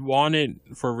 but if you want it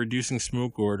for reducing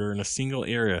smoke odor in a single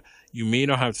area, you may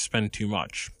not have to spend too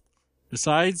much.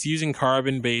 Besides using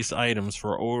carbon-based items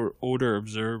for odor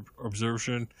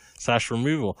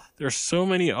absorption/removal, there are so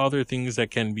many other things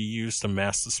that can be used to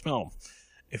mask the smell.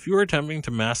 If you are attempting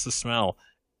to mask the smell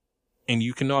and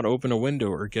you cannot open a window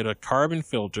or get a carbon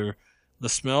filter, the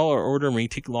smell or odor may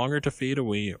take longer to fade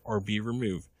away or be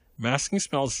removed. Masking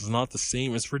smells is not the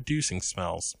same as reducing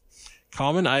smells.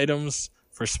 Common items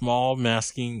for small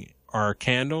masking are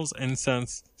candles,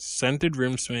 incense, scented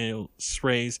room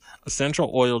sprays,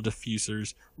 essential oil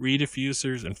diffusers,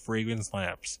 re-diffusers, and fragrance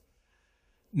lamps.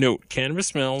 Note, cannabis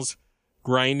smells,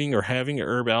 grinding, or having a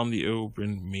herb out in the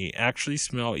open may actually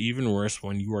smell even worse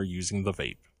when you are using the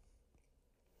vape.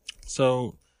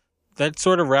 So, that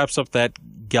sort of wraps up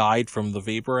that guide from the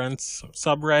Vaporance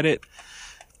subreddit.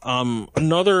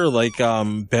 Another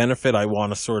benefit I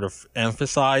want to sort of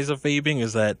emphasize of vaping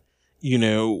is that,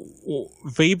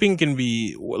 vaping can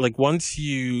be once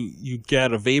you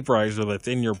get a vaporizer that's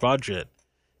in your budget,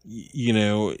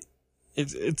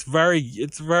 it's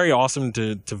very awesome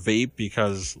to vape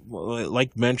because,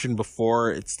 like mentioned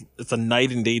before, it's a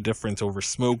night and day difference over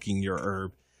smoking your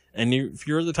herb. And if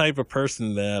you're the type of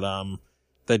person that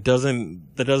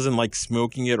doesn't like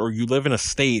smoking it, or you live in a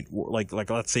state like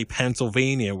let's say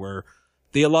Pennsylvania, where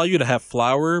they allow you to have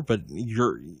flower, but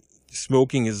your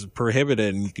smoking is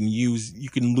prohibited, and you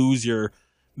can lose your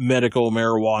medical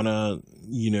marijuana,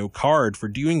 card for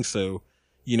doing so.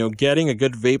 Getting a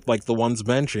good vape like the ones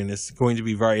mentioned is going to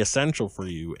be very essential for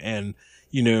you. And,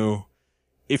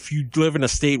 if you live in a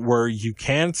state where you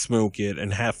can smoke it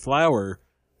and have flower,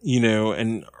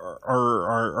 and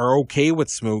are okay with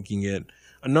smoking it,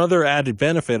 another added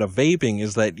benefit of vaping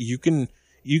is that you can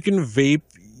vape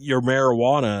your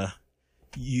marijuana.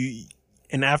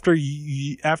 After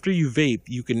you vape,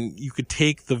 you could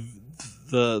take the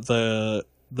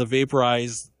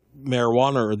vaporized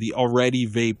marijuana, or the already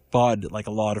vape bud, like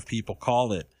a lot of people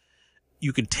call it.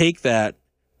 You could take that,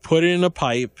 put it in a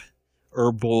pipe or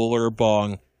a bowl or a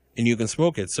bong, and you can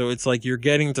smoke it. So it's like you're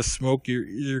getting to smoke,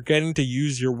 you're getting to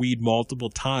use your weed multiple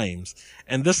times.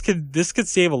 And this could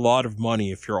save a lot of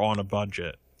money if you're on a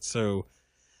budget. So,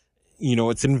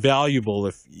 it's invaluable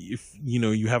if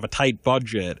you have a tight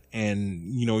budget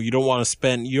and, you don't want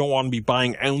to be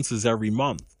buying ounces every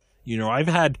month.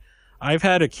 I've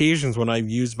had occasions when I've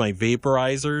used my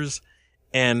vaporizers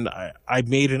and I've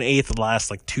made an eighth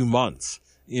last 2 months.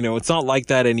 It's not like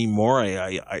that anymore.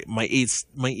 My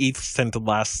eighths tend to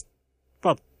last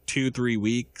about 2-3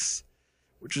 weeks,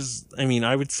 which is,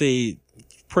 I would say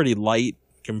pretty light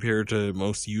compared to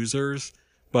most users.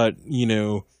 But,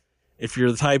 if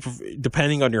you're the type of,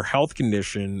 depending on your health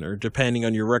condition or depending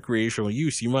on your recreational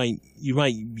use, you might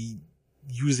be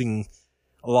using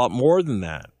a lot more than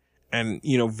that. And,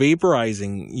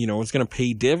 vaporizing, it's going to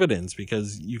pay dividends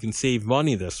because you can save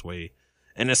money this way.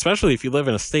 And especially if you live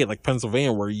in a state like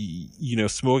Pennsylvania where,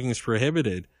 smoking is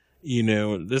prohibited,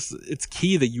 it's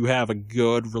key that you have a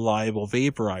good, reliable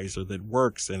vaporizer that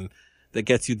works and that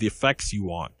gets you the effects you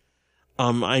want.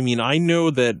 I know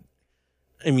that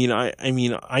when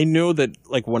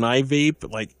I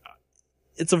vape,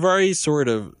 it's a very sort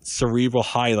of cerebral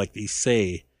high, like they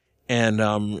say. And,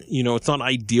 it's not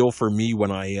ideal for me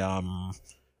when I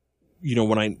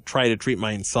try to treat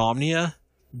my insomnia.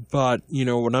 But,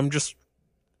 when I'm just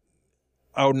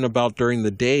out and about during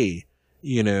the day,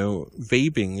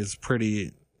 vaping is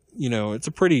pretty, it's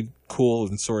a pretty cool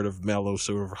and sort of mellow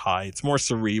sort of high. It's more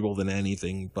cerebral than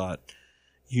anything, but,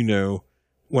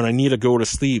 when I need to go to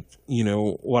sleep,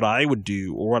 what I would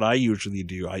do, or what I usually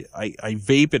do, I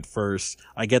vape it first.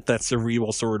 I get that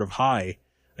cerebral sort of high.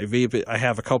 I vape it, I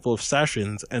have a couple of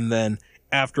sessions, and then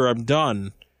after I'm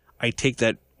done, I take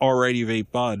that already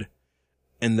vape bud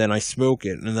and then I smoke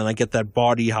it, and then I get that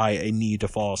body high I need to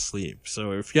fall asleep.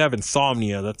 So if you have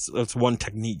insomnia, that's one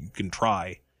technique you can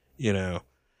try, you know.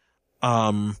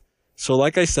 So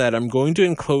like I said, I'm going to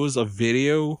enclose a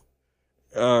video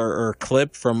or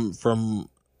clip from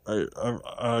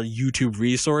a YouTube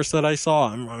resource that I saw.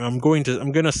 I'm going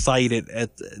to cite it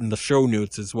in the show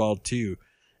notes as well too,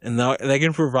 and that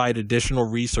can provide additional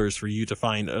resource for you to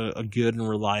find a good and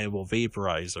reliable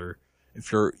vaporizer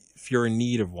if you're in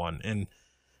need of one. And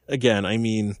again, I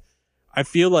mean, I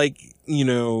feel like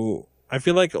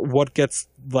what gets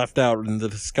left out in the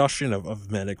discussion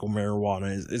of medical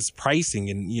marijuana is pricing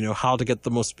and, you know, how to get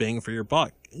the most bang for your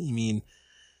buck.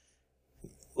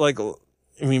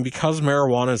 Because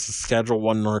marijuana is a Schedule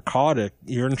I narcotic,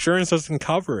 your insurance doesn't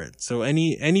cover it. So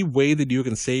any way that you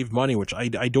can save money, which I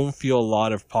don't feel a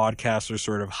lot of podcasters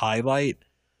sort of highlight,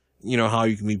 you know, how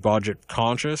you can be budget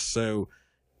conscious. So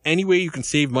any way you can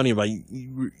save money by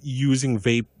using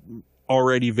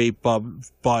already vape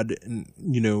bud and,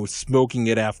 you know, smoking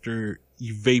it after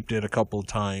you vaped it a couple of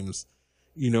times,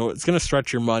 you know, it's going to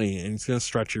stretch your money and it's going to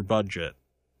stretch your budget,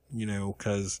 you know,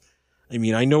 because I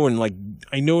mean, I know in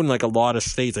a lot of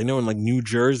states, I know in like New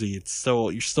Jersey,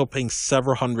 you're still paying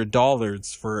several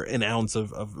 $100s for an ounce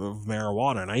of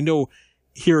marijuana. And I know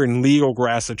here in legal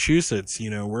Massachusetts, you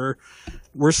know,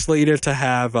 we're slated to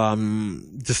have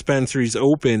dispensaries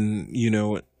open, you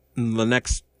know, in the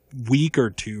next week or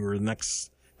two or the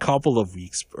next couple of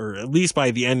weeks, or at least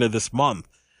by the end of this month.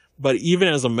 But even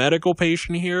as a medical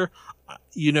patient here,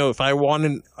 you know, if I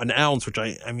wanted an ounce, which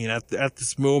I mean, at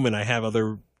this moment, I have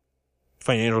other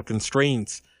financial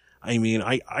constraints. I mean,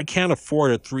 I can't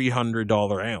afford a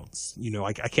 $300 ounce. You know,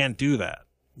 I can't do that.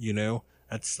 You know,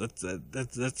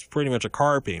 that's pretty much a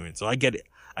car payment. So I get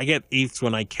eighths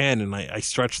when I can, and I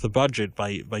stretch the budget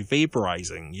by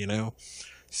vaporizing. You know,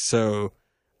 so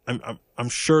I'm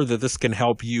sure that this can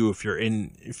help you if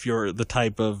you're the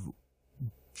type of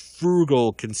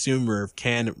frugal consumer of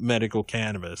medical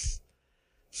cannabis.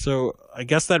 So I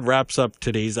guess that wraps up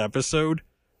today's episode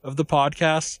of the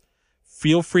podcast.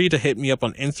 Feel free to hit me up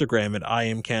on Instagram at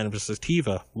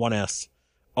IamCannabisSativa, 1S.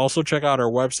 Also check out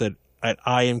our website at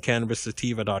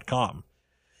IamCannabisSativa.com.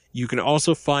 You can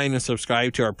also find and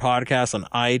subscribe to our podcast on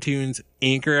iTunes,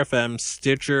 Anchor FM,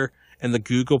 Stitcher, and the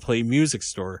Google Play Music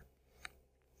Store.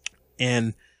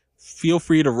 And feel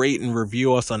free to rate and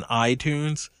review us on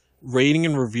iTunes. Rating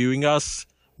and reviewing us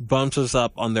bumps us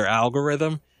up on their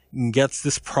algorithm and gets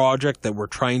this project that we're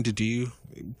trying to do,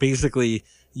 basically,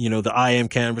 you know, the I Am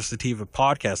Cannabis Sativa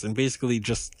podcast, and basically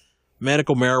just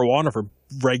medical marijuana for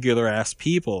regular ass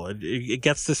people. It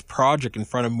gets this project in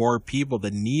front of more people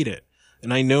that need it.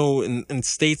 And I know in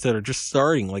states that are just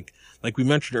starting, like we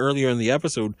mentioned earlier in the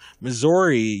episode,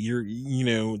 Missouri,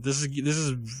 this is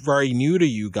very new to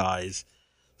you guys.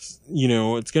 You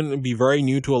know, it's going to be very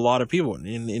new to a lot of people.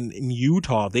 In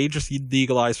Utah, they just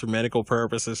legalized for medical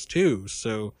purposes too.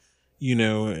 So, you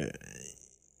know,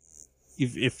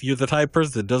 if you're the type of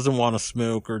person that doesn't want to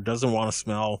smoke or doesn't want to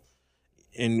smell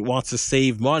and wants to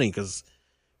save money, because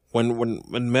when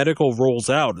medical rolls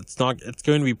out, it's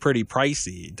going to be pretty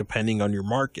pricey depending on your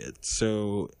market.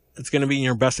 So it's going to be in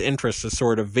your best interest to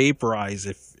sort of vaporize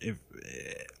if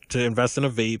to invest in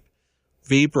a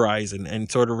vaporize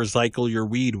and sort of recycle your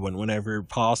weed whenever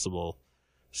possible.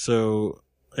 So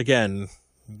again,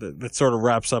 that sort of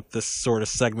wraps up this sort of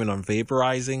segment on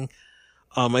vaporizing.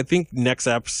 I think next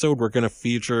episode we're going to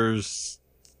feature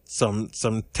some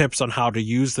tips on how to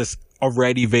use this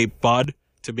already vape bud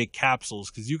to make capsules,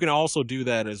 because you can also do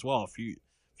that as well. If you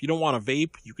don't want to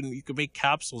vape, you can make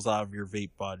capsules out of your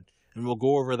vape bud, and we'll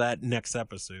go over that next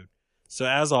episode. So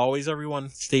as always, everyone,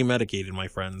 stay medicated, my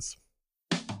friends.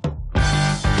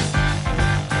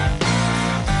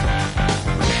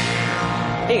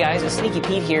 Hey guys, it's Sneaky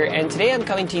Pete here, and today I'm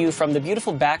coming to you from the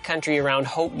beautiful backcountry around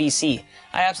Hope, BC.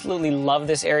 I absolutely love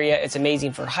this area. It's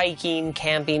amazing for hiking,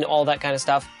 camping, all that kind of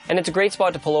stuff, and it's a great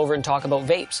spot to pull over and talk about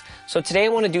vapes. So today I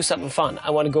want to do something fun. I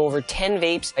want to go over 10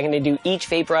 vapes. I'm going to do each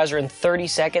vaporizer in 30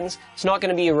 seconds. It's not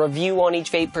going to be a review on each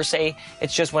vape per se.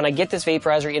 It's just when I get this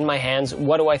vaporizer in my hands,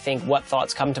 what do I think, what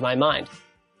thoughts come to my mind?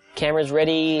 Cameras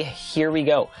ready, here we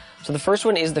go. So the first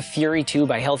one is the Fury 2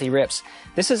 by Healthy Rips.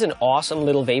 This is an awesome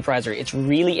little vaporizer. It's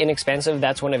really inexpensive.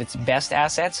 That's one of its best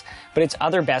assets. But its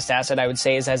other best asset, I would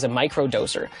say, is as a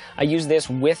microdoser. I use this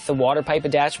with the water pipe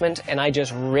attachment, and I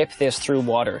just rip this through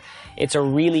water. It's a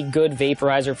really good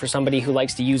vaporizer for somebody who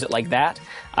likes to use it like that.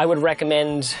 I would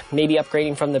recommend maybe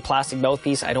upgrading from the plastic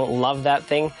mouthpiece. I don't love that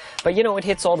thing. But you know, it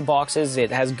hits all the boxes.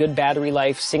 It has good battery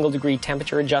life, single-degree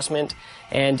temperature adjustment,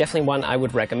 and definitely one I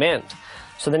would recommend.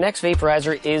 So the next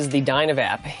vaporizer is the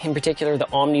Dynavap, in particular the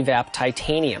OmniVap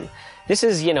Titanium. This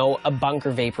is, you know, a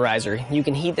bunker vaporizer. You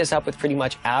can heat this up with pretty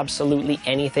much absolutely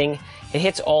anything. It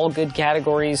hits all good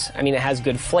categories. I mean, it has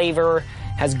good flavor,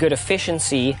 has good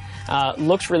efficiency,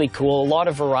 looks really cool, a lot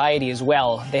of variety as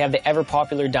well. They have the ever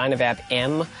popular Dynavap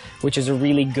M, which is a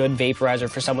really good vaporizer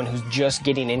for someone who's just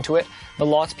getting into it, but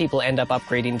lots of people end up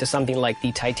upgrading to something like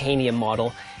the titanium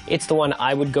model. It's the one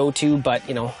I would go to, but,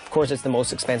 you know, of course it's the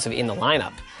most expensive in the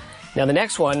lineup. Now the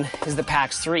next one is the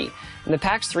PAX 3. And the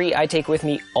PAX 3 I take with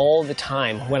me all the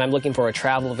time when I'm looking for a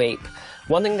travel vape.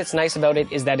 One thing that's nice about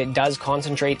it is that it does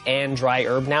concentrate and dry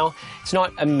herb now. It's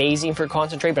not amazing for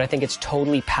concentrate, but I think it's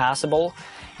totally passable.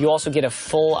 You also get a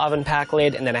full oven pack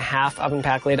lid and then a half oven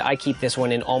pack lid. I keep this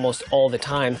one in almost all the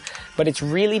time, but it's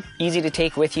really easy to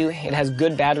take with you. It has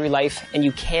good battery life and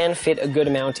you can fit a good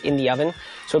amount in the oven,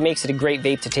 so it makes it a great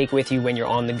vape to take with you when you're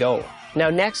on the go. Now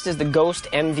next is the Ghost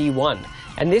MV1,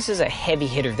 and this is a heavy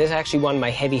hitter. This actually won my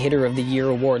Heavy Hitter of the Year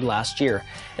award last year,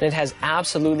 and it has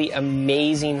absolutely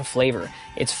amazing flavor.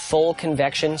 It's full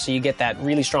convection, so you get that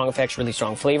really strong effects, really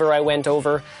strong flavor I went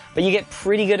over, but you get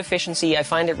pretty good efficiency. I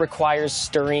find it requires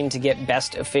stirring to get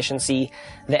best efficiency.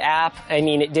 The app, I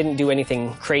mean, it didn't do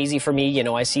anything crazy for me. You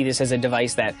know, I see this as a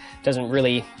device that doesn't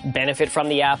really benefit from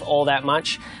the app all that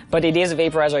much, but it is a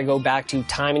vaporizer I go back to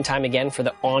time and time again for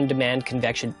the on-demand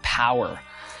convection power.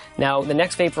 Now, the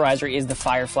next vaporizer is the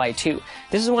Firefly 2.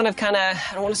 This is one I've kind of,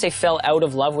 I don't want to say fell out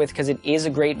of love with because it is a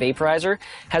great vaporizer.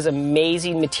 Has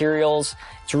amazing materials.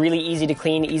 It's really easy to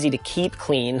clean, easy to keep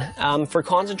clean. For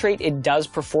concentrate, it does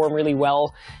perform really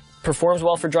well. Performs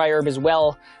well for dry herb as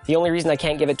well. The only reason I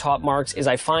can't give it top marks is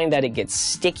I find that it gets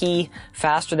sticky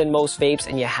faster than most vapes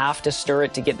and you have to stir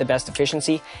it to get the best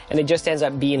efficiency, and it just ends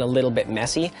up being a little bit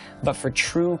messy. But for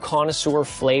true connoisseur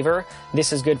flavor,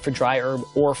 this is good for dry herb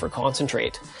or for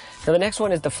concentrate. Now the next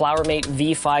one is the Flowermate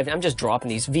V5, I'm just dropping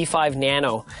these, V5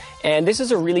 Nano. And this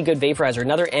is a really good vaporizer,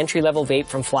 another entry-level vape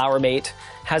from Flowermate.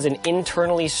 Has an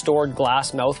internally stored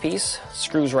glass mouthpiece,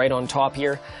 screws right on top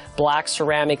here. Black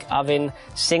ceramic oven,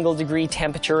 single degree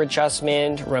temperature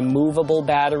adjustment, removable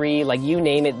battery, like you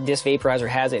name it, this vaporizer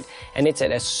has it. And it's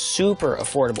at a super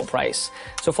affordable price.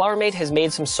 So Flowermate has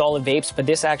made some solid vapes, but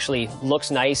this actually looks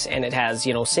nice and it has,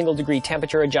 you know, single degree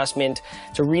temperature adjustment.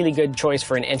 It's a really good choice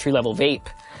for an entry-level vape.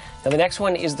 Now the next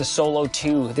one is the Solo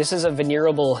 2. This is a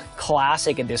venerable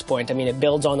classic at this point. I mean, it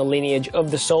builds on the lineage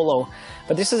of the Solo,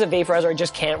 but this is a vaporizer I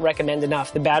just can't recommend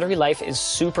enough. The battery life is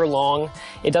super long.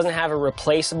 It doesn't have a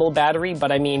replaceable battery,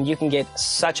 but I mean, you can get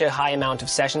such a high amount of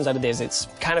sessions out of this. It's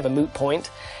kind of a moot point.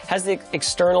 Has the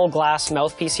external glass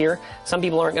mouthpiece here. Some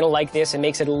people aren't going to like this. It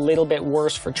makes it a little bit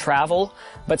worse for travel,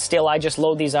 but still I just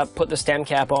load these up, put the stem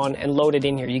cap on, and load it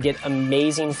in here. You get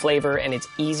amazing flavor and it's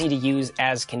easy to use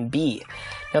as can be.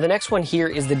 Now the next one here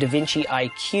is the DaVinci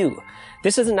IQ.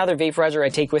 This is another vaporizer I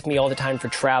take with me all the time for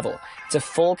travel. It's a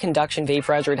full conduction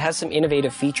vaporizer. It has some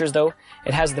innovative features though.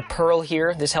 It has the pearl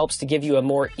here. This helps to give you a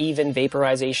more even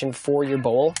vaporization for your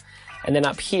bowl. And then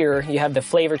up here, you have the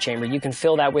flavor chamber. You can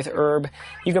fill that with herb.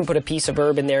 You can put a piece of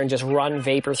herb in there and just run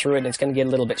vapor through it, and it's going to get a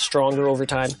little bit stronger over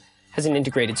time. Has an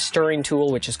integrated stirring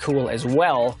tool, which is cool as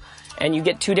well. And you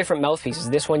get two different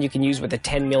mouthpieces. This one you can use with a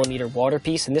 10mm water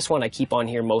piece, and this one I keep on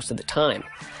here most of the time.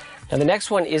 Now the next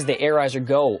one is the Airizer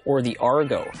Go, or the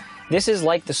Argo. This is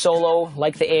like the Solo,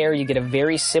 like the Air. You get a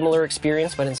very similar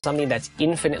experience, but in something that's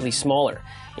infinitely smaller.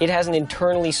 It has an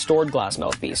internally stored glass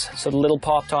mouthpiece, so the little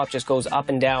pop top just goes up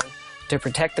and down to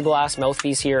protect the glass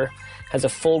mouthpiece here. Has a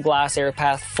full glass air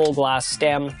path, full glass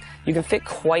stem. You can fit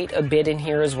quite a bit in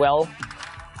here as well.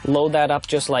 Load that up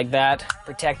just like that,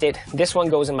 protect it. This one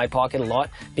goes in my pocket a lot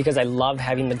because I love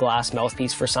having the glass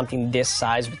mouthpiece for something this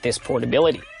size with this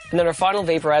portability. And then our final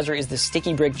vaporizer is the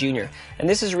Sticky Brick Jr. And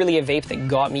this is really a vape that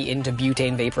got me into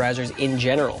butane vaporizers in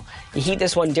general. You heat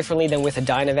this one differently than with a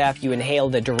Dynavap. You inhale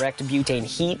the direct butane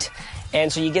heat,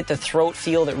 and so you get the throat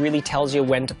feel that really tells you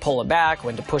when to pull it back,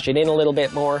 when to push it in a little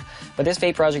bit more. But this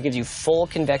vaporizer gives you full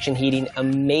convection heating,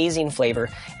 amazing flavor,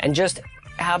 and just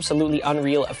absolutely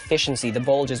unreal efficiency. The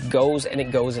bowl just goes and it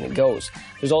goes and it goes.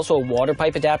 There's also a water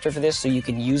pipe adapter for this, so you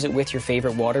can use it with your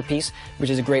favorite water piece,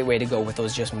 which is a great way to go with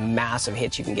those just massive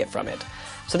hits you can get from it.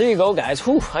 So there you go, guys.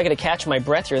 Whew, I gotta catch my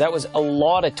breath here. That was a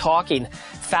lot of talking,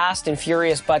 fast and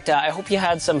furious, but I hope you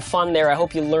had some fun there. I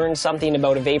hope you learned something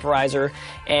about a vaporizer,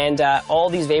 and all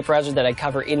these vaporizers that I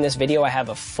cover in this video, I have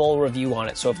a full review on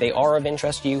it. So if they are of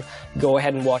interest to you, go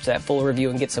ahead and watch that full review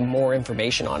and get some more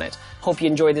information on it. Hope you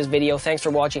enjoyed this video. Thanks for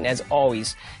watching. As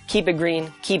always, keep it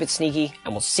green, keep it sneaky,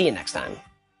 and we'll see you next time.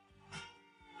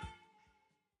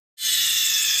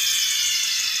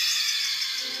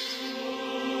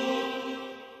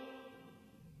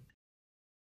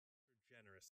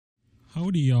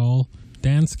 Howdy, y'all.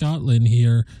 Dan Scotland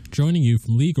here, joining you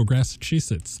from Legal,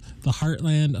 Massachusetts, the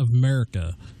heartland of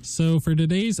America. So for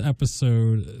today's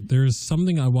episode, there's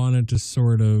something I wanted to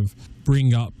sort of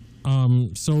bring up.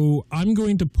 So I'm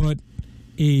going to put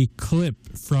a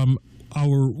clip from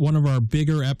one of our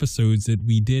bigger episodes that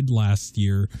we did last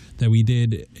year, that we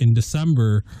did in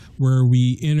December, where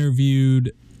we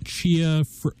interviewed Chia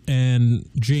and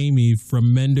Jamie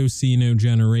from Mendocino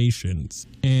Generations.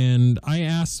 And I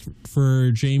asked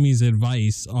for Jamie's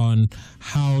advice on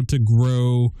how to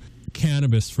grow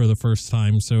cannabis for the first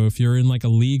time. So if you're in like a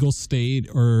legal state,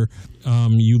 or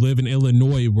you live in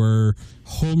Illinois where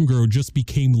home grow just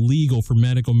became legal for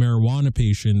medical marijuana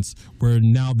patients, where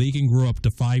now they can grow up to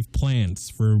 5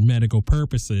 plants for medical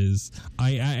purposes,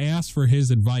 I asked for his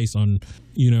advice on,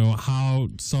 how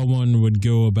someone would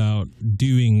go about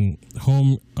doing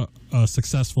a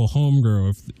successful home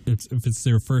grow if it's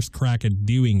their first crack at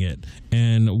doing it,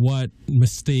 and what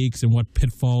mistakes and what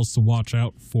pitfalls to watch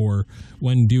out for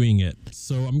when doing it.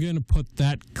 So I'm going to put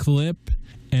that clip,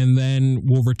 and then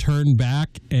we'll return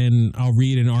back and I'll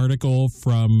read an article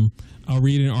from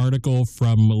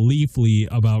Leafly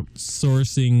about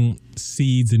sourcing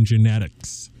seeds and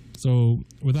genetics. So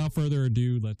without further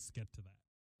ado, let's get to that.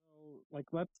 Like,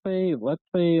 let's say,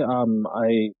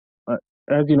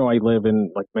 as you know, I live in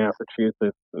like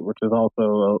Massachusetts, which is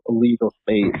also a legal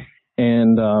state.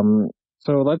 And,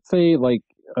 so let's say like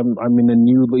I'm in a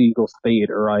new legal state,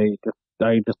 or I just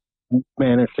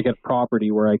managed to get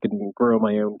property where I can grow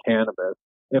my own cannabis.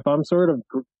 If I'm sort of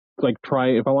like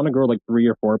if I want to grow like 3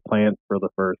 or 4 plants for the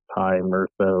first time or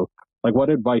so, like what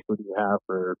advice would you have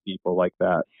for people like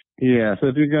that? Yeah, so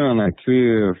if you're going like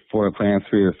 3 or 4 plants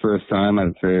for your first time,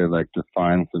 I'd say like to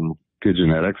find some good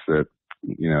genetics that,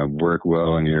 work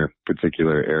well in your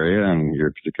particular area and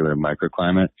your particular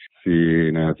microclimate.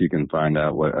 See, if you can find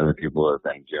out what other people have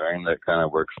been doing that kind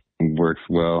of works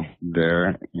well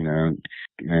there,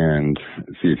 and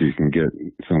see if you can get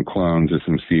some clones or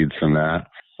some seeds from that.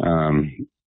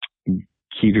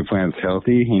 Keep your plants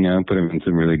healthy, put them in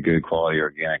some really good quality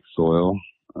organic soil.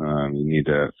 You need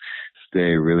to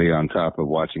stay really on top of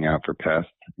watching out for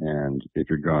pests. And if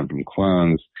you're going from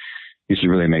clones, you should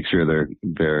really make sure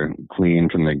they're clean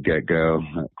from the get-go.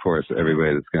 Of course,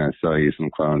 everybody that's going to sell you some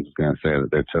clones is going to say that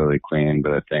they're totally clean,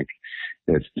 but I think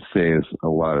it saves a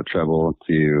lot of trouble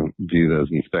to do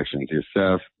those inspections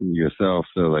yourself.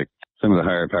 So like some of the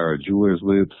higher power jeweler's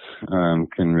loops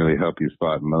can really help you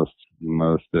spot most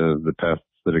of the pests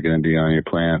that are going to be on your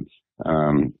plants.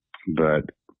 But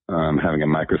having a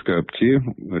microscope too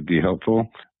would be helpful.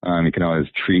 You can always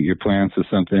treat your plants with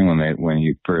something when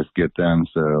you first get them,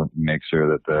 so make sure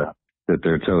that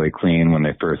they're totally clean when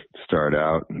they first start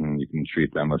out, and you can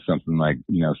treat them with something like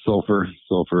sulfur.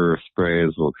 Sulfur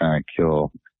sprays will kind of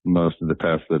kill most of the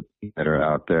pests that are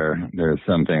out there. There's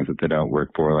some things that they don't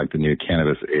work for, like the new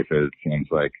cannabis aphid,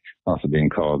 seems like, also being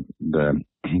called the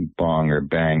bong or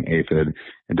bang aphid.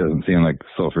 It doesn't seem like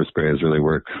sulfur sprays really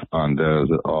work on those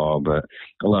at all, but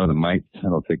a lot of the mites,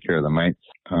 it'll take care of the mites.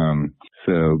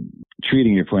 So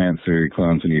treating your plants or your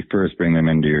clones when you first bring them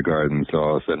into your garden, so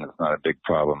all of a sudden it's not a big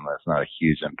problem, that's not a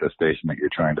huge infestation that you're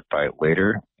trying to fight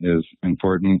later, is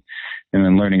important. And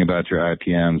then learning about your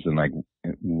IPMs and like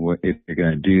what if you're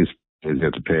going to do is you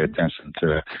have to pay attention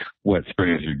to what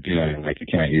sprays you're doing. Like you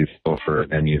can't use sulfur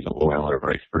and use oil or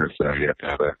vice versa. You have to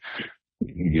have a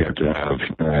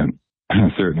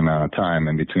certain amount of time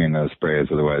in between those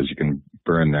sprays, otherwise you can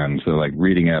burn them. So like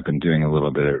reading up and doing a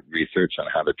little bit of research on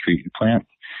how to treat your plants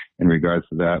in regards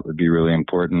to that would be really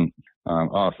important.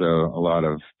 Also, a lot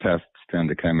of pests tend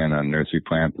to come in on nursery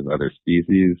plants of other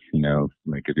species.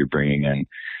 Like if you're bringing in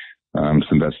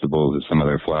some vegetables or some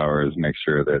other flowers, make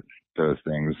sure that those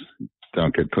things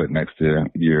don't get put next to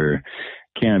your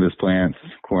cannabis plants.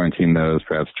 Quarantine those,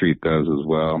 perhaps treat those as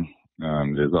well.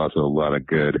 There's also a lot of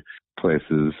good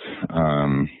places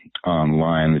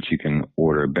online that you can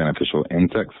order beneficial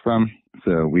insects from.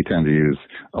 So we tend to use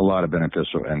a lot of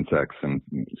beneficial insects and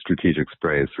strategic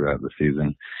sprays throughout the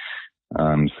season.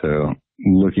 So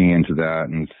looking into that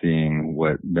and seeing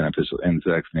what beneficial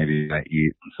insects maybe you might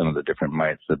eat, some of the different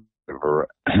mites that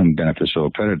beneficial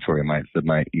predatory mites that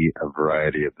might eat a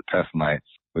variety of the pest mites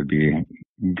would be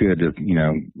good to,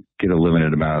 get a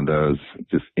limited amount of those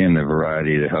just in the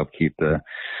variety to help keep in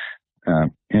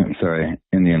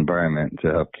the environment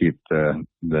to help keep the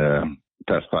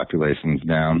pest populations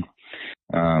down.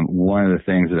 One of the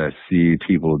things that I see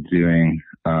people doing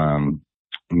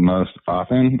most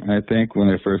often, I think, when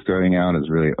they're first starting out is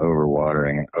really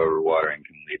overwatering. And overwatering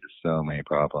can lead to so many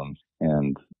problems.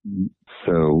 And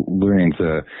so learning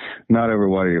to not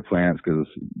overwater your plants, because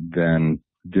then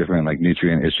different like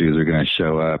nutrient issues are going to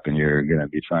show up, and you're going to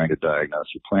be trying to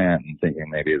diagnose your plant and thinking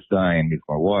maybe it's dying, needs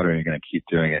more water, and you're going to keep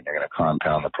doing it, and you're going to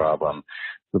compound the problem.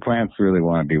 The plants really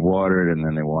want to be watered, and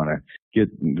then they want to get,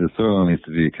 the soil needs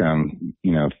to become,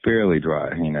 fairly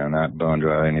dry, not bone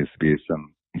dry. There needs to be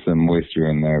some moisture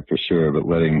in there for sure, but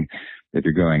if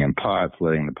you're going in pots,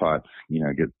 letting the pots,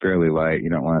 get fairly light. You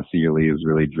don't want to see your leaves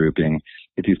really drooping.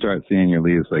 If you start seeing your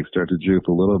leaves start to droop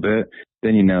a little bit,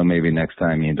 then maybe next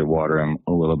time you need to water them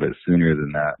a little bit sooner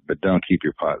than that. But don't keep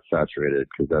your pot saturated,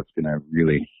 because that's going to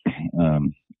really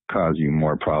cause you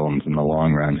more problems in the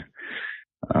long run.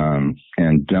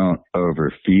 And don't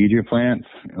overfeed your plants.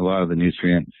 A lot of the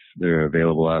nutrients that are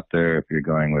available out there, if you're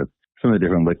going with some of the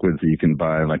different liquids that you can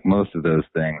buy, like most of those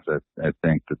things, I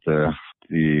think that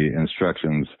the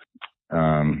instructions,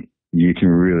 you can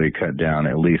really cut down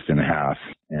at least in half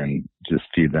and just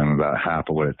feed them about half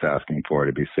of what it's asking for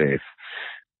to be safe.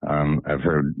 I've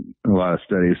heard a lot of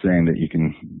studies saying that you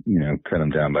can, cut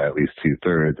them down by at least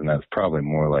 2/3, and that's probably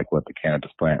more like what the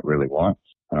cannabis plant really wants.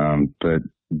 But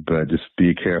just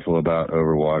be careful about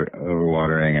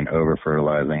overwatering and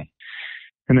over-fertilizing.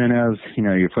 And then as,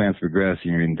 your plants progress,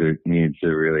 you need to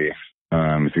really,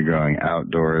 if you're growing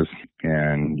outdoors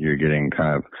and you're getting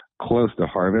kind of close to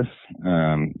harvest,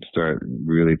 start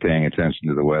really paying attention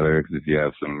to the weather, because if you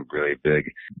have some really big,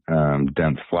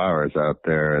 dense flowers out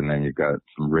there, and then you've got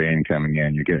some rain coming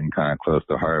in, you're getting kind of close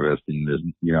to harvest,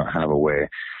 and you don't have a way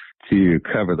to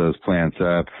cover those plants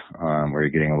up, where you're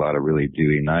getting a lot of really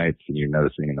dewy nights, and you're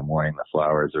noticing in the morning the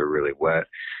flowers are really wet.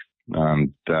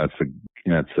 It's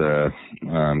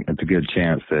a good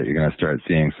chance that you're going to start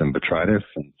seeing some botrytis.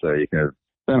 And so you can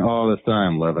spend all this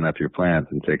time loving up your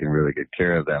plants and taking really good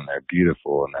care of them. They're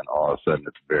beautiful. And then all of a sudden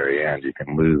at the very end, you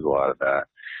can lose a lot of that.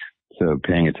 So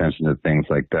paying attention to things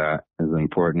like that is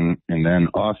important. And then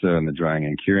also in the drying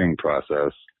and curing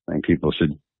process, I think people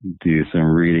should do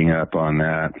some reading up on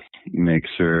that. Make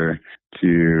sure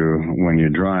when you're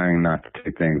drying, not to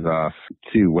take things off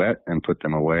too wet and put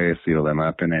them away, seal them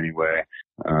up in any way.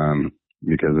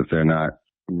 Because if they're not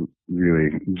really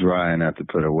dry enough to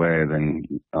put away, then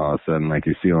all of a sudden,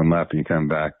 you seal them up and you come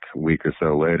back a week or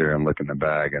so later and look in the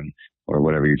bag or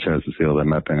whatever you chose to seal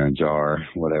them up in, a jar,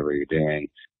 whatever you're doing,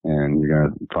 and you're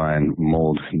going to find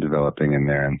mold developing in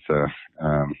there. And so,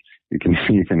 you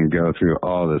can go through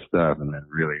all this stuff and then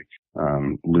really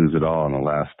lose it all in the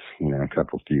last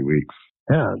few weeks.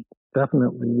 Yeah,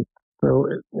 definitely. So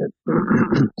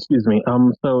excuse me.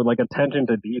 So attention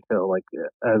to detail,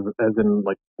 as in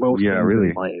most things really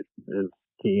in life is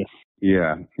key.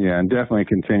 Yeah, and definitely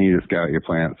continue to scout your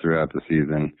plants throughout the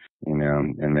season,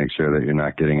 and make sure that you're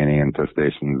not getting any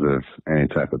infestations of any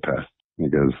type of pest.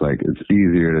 Because it's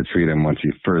easier to treat them once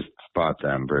you first spot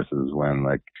them versus when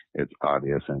it's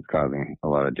obvious and it's causing a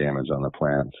lot of damage on the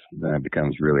plants. Then it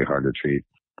becomes really hard to treat.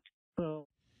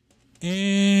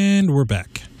 And we're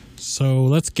back. So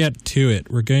let's get to it.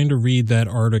 We're going to read that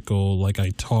article like I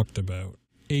talked about.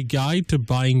 A Guide to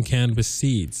Buying Cannabis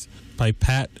Seeds by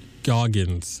Pat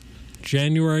Goggins,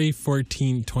 January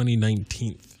 14,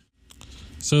 2019.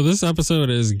 So this episode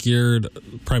is geared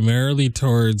primarily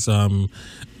towards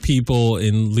people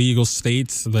in legal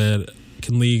states that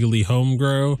can legally home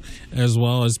grow, as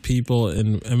well as people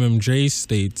in MMJ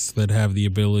states that have the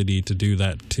ability to do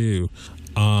that too.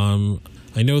 I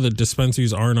know that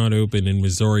dispensaries are not open in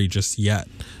Missouri just yet,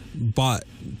 but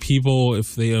people,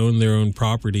 if they own their own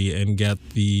property and get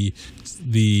the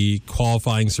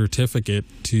qualifying certificate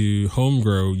to home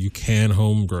grow, you can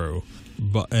home grow.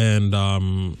 But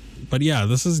yeah,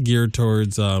 this is geared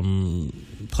towards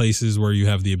places where you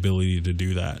have the ability to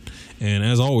do that. And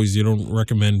as always, you don't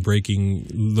recommend breaking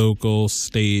local,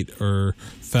 state, or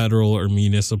federal or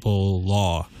municipal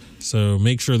law. So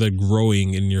make sure that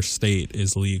growing in your state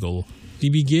is legal. The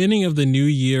beginning of the new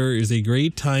year is a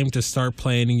great time to start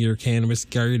planting your cannabis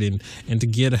garden and to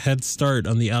get a head start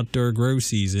on the outdoor grow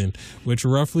season, which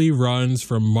roughly runs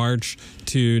from March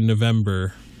to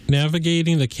November.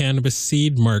 Navigating the cannabis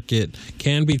seed market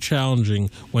can be challenging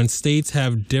when states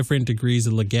have different degrees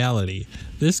of legality.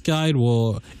 This guide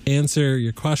will answer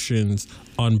your questions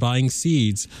on buying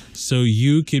seeds so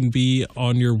you can be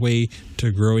on your way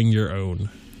to growing your own.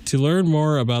 To learn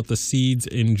more about the seeds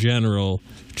in general,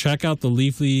 check out the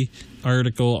Leafly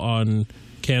article on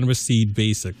cannabis seed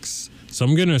basics. So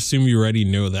I'm going to assume you already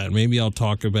know that. Maybe I'll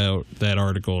talk about that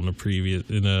article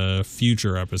in a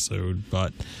future episode,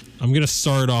 but I'm going to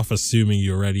start off assuming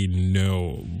you already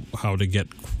know how to get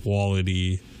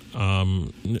quality,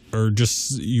 or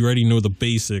just you already know the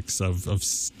basics of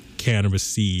cannabis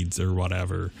seeds or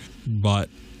whatever. But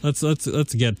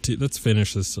let's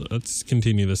finish this. Let's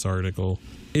continue this article.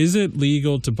 Is it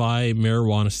legal to buy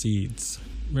marijuana seeds?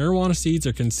 Marijuana seeds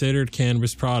are considered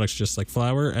cannabis products just like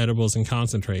flour, edibles, and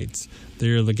concentrates.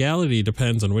 Their legality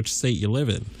depends on which state you live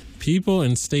in. People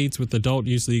in states with adult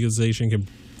use legalization can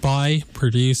buy,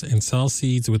 produce, and sell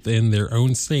seeds within their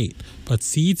own state, but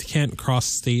seeds can't cross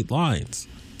state lines.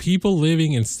 People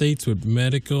living in states with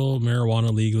medical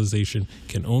marijuana legalization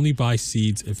can only buy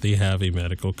seeds if they have a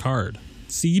medical card.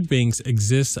 Seed banks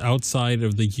exist outside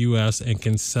of the U.S. and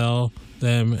can sell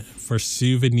them for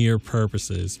souvenir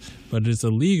purposes, but it is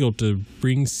illegal to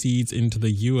bring seeds into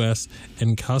the U.S.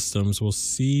 and customs will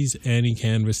seize any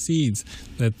cannabis seeds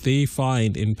that they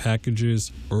find in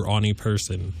packages or on a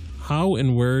person. How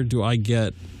and where do I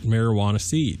get marijuana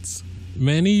seeds?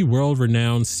 Many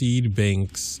world-renowned seed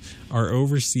banks are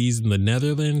overseas in the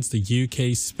Netherlands, the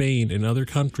UK, Spain, and other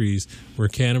countries where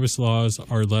cannabis laws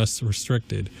are less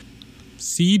restricted.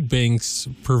 Seed banks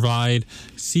provide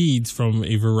seeds from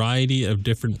a variety of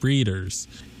different breeders.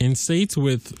 In states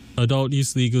with adult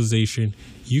use legalization,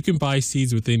 you can buy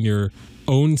seeds within your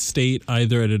own state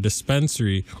either at a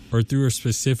dispensary or through a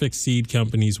specific seed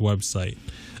company's website.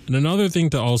 And another thing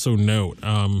to also note,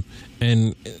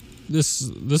 and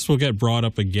this will get brought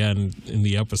up again in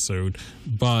the episode,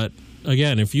 but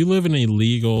again, if you live in a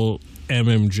legal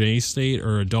MMJ state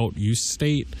or adult use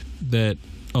state that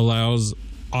allows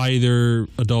either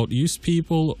adult use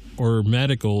people or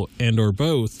medical and or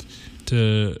both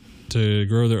to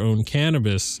grow their own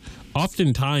cannabis,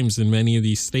 oftentimes in many of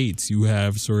these states you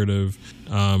have sort of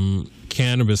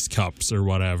cannabis cups or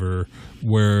whatever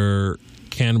where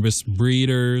cannabis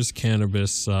breeders,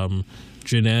 cannabis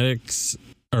genetics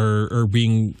are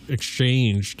being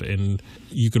exchanged, and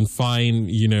you can find,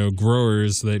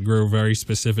 growers that grow very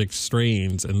specific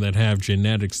strains and that have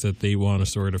genetics that they want to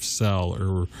sort of sell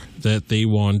or that they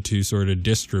want to sort of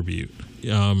distribute.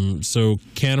 So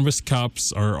cannabis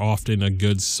cups are often a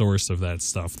good source of that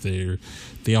stuff.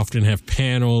 They often have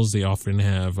panels, they often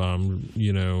have,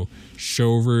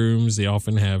 showrooms, they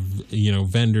often have,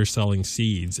 vendors selling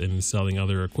seeds and selling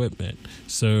other equipment.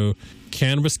 So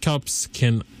cannabis cups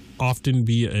can often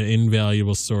be an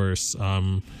invaluable source,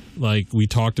 like we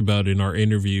talked about in our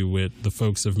interview with the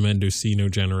folks of Mendocino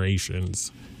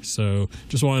Generations. So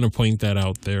just wanted to point that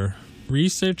out there.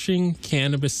 Researching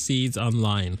cannabis seeds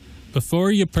online.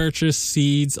 Before you purchase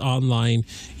seeds online,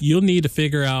 you'll need to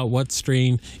figure out what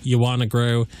strain you want to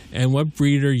grow and what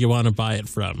breeder you want to buy it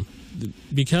from.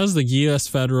 Because the U.S.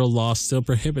 federal law still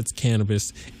prohibits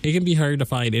cannabis, it can be hard to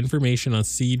find information on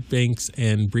seed banks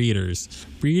and breeders.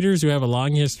 Breeders who have a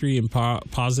long history and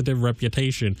positive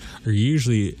reputation are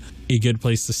usually a good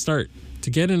place to start. To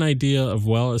get an idea of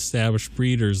well-established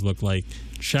breeders look like,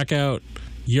 check out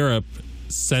Europe,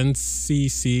 Sensi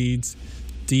Seeds,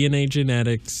 DNA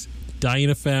Genetics,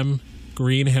 Dynafem,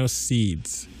 Greenhouse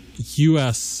Seeds.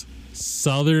 U.S.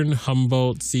 Southern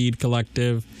Humboldt Seed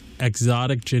Collective,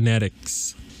 Exotic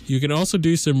Genetics. You can also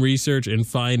do some research and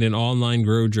find an online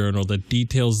grow journal that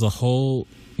details the whole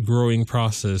growing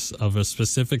process of a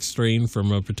specific strain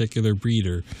from a particular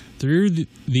breeder. Through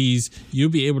these, you'll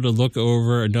be able to look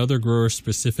over another grower's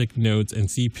specific notes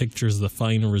and see pictures of the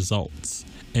final results.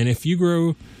 And if you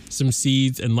grow some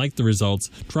seeds and like the results,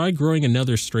 try growing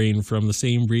another strain from the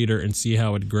same breeder and see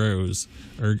how it grows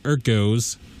or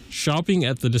goes. Shopping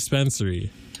at the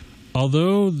dispensary.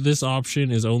 Although this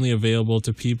option is only available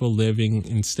to people living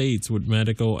in states with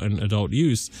medical and adult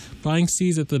use, buying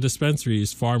seeds at the dispensary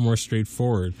is far more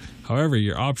straightforward. However,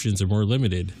 your options are more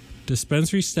limited.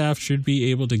 Dispensary staff should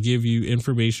be able to give you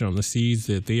information on the seeds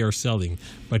that they are selling,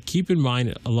 but keep in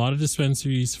mind a lot of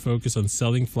dispensaries focus on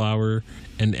selling flower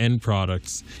and end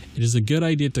products. It is a good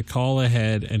idea to call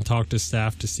ahead and talk to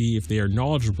staff to see if they are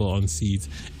knowledgeable on seeds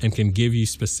and can give you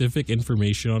specific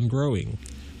information on growing.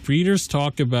 Breeders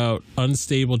talk about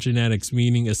unstable genetics,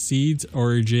 meaning a seed's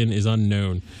origin is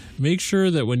unknown. Make sure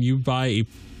that when you buy a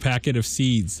packet of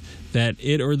seeds, that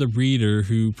it or the breeder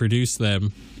who produced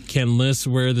them can list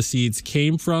where the seeds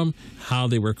came from, how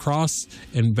they were crossed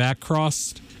and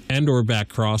back-crossed,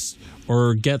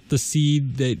 or get the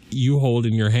seed that you hold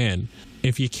in your hand.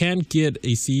 If you can't get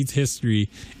a seed's history,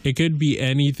 it could be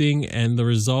anything and the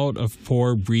result of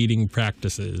poor breeding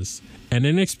practices. An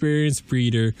inexperienced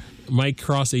breeder might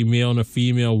cross a male and a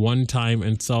female one time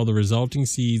and sell the resulting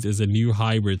seeds as a new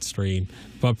hybrid strain,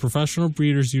 but professional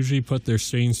breeders usually put their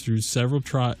strains through several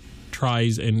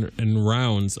tries and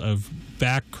rounds of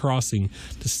back crossing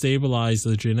to stabilize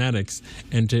the genetics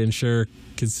and to ensure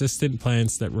consistent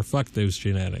plants that reflect those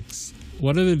genetics.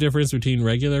 What are the difference between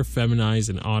regular, feminized,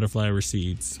 and autoflower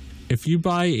seeds? If you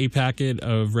buy a packet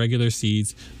of regular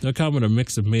seeds, they'll come in a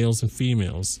mix of males and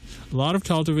females. A lot of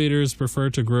cultivators prefer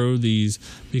to grow these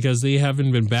because they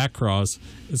haven't been backcrossed,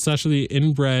 especially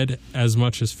inbred as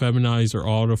much as feminized or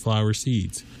autoflower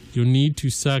seeds. You'll need to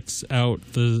sex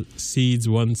out the seeds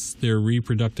once their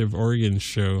reproductive organs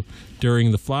show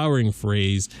during the flowering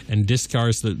phase and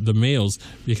discard the males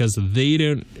because they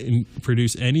don't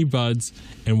produce any buds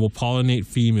and will pollinate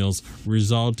females,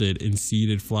 resulted in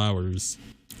seeded flowers.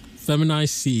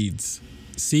 Feminized seeds.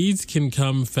 Seeds can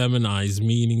come feminized,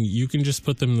 meaning you can just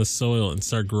put them in the soil and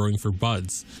start growing for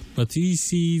buds. But these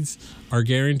seeds are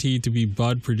guaranteed to be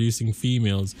bud producing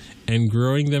females, and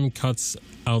growing them cuts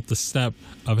out the step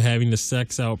of having to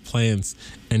sex out plants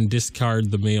and discard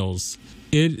the males.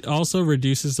 It also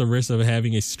reduces the risk of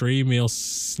having a stray male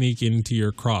sneak into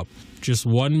your crop. Just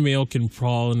one male can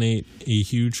pollinate a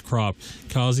huge crop,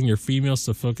 causing your females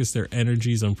to focus their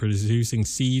energies on producing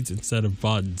seeds instead of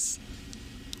buds.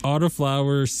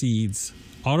 Autoflower seeds.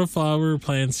 Autoflower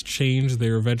plants change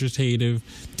their vegetative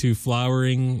to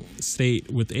flowering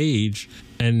state with age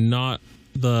and not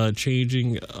the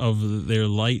changing of their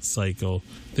light cycle.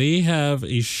 They have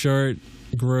a short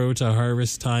grow to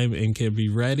harvest time and can be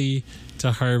ready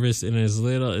to harvest in as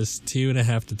little as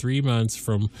 2.5 to 3 months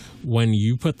from when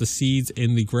you put the seeds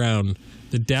in the ground.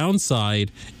 The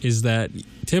downside is that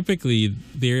typically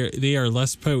they are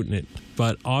less potent,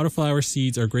 but autoflower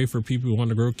seeds are great for people who want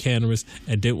to grow cannabis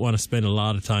and don't want to spend a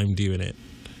lot of time doing it.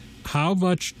 How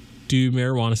much do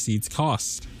marijuana seeds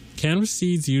cost? Cannabis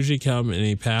seeds usually come in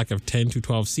a pack of 10 to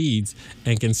 12 seeds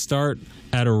and can start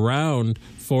at around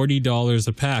 $40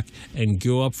 a pack and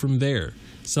go up from there.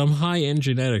 Some high-end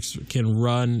genetics can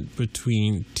run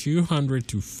between $200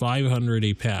 to $500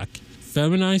 a pack.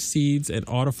 Feminized seeds and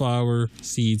autoflower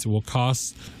seeds will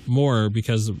cost more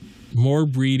because more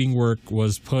breeding work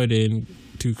was put in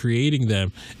to creating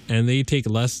them, and they take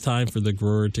less time for the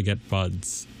grower to get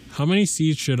buds. How many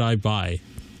seeds should I buy?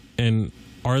 And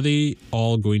are they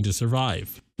all going to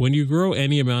survive? When you grow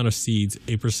any amount of seeds,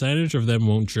 a percentage of them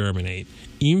won't germinate,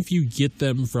 even if you get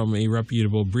them from a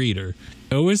reputable breeder.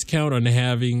 Always count on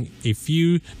having a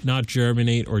few not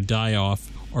germinate or die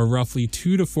off, or roughly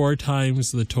 2 to 4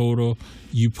 times the total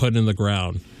you put in the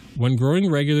ground. When growing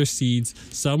regular seeds,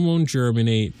 some won't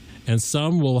germinate, and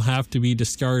some will have to be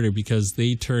discarded because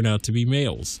they turn out to be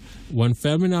males. When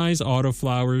feminized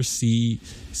autoflower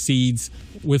seeds,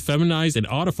 with feminized and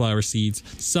autoflower seeds,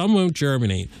 some won't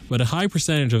germinate, but a high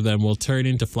percentage of them will turn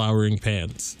into flowering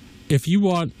plants. If you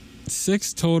want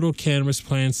 6 total cannabis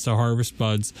plants to harvest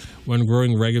buds when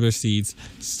growing regular seeds,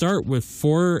 start with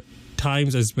 4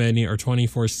 times as many or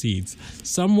 24 seeds.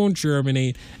 Some won't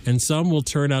germinate and some will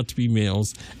turn out to be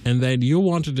males, and then you'll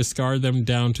want to discard them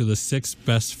down to the 6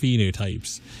 best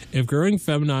phenotypes. If growing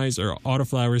feminized or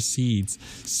autoflower seeds,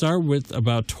 start with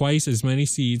about twice as many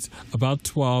seeds, about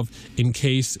 12 in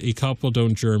case a couple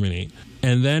don't germinate,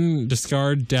 and then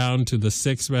discard down to the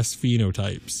 6 best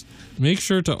phenotypes. Make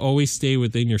sure to always stay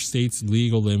within your state's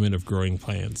legal limit of growing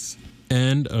plants.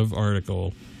 End of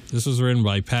article. This was written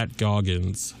by Pat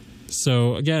Goggins.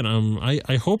 So again,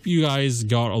 I hope you guys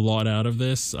got a lot out of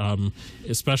this,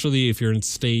 especially if you're in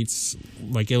states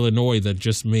like Illinois that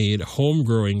just made home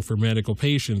growing for medical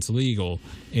patients legal.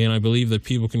 And I believe that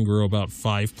people can grow about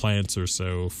 5 plants or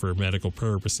so for medical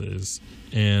purposes.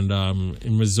 And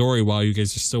in Missouri, while you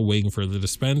guys are still waiting for the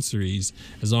dispensaries,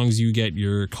 as long as you get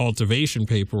your cultivation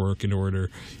paperwork in order,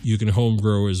 you can home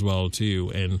grow as well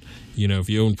too. And, you know, if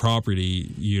you own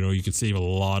property, you know, you could save a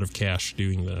lot of cash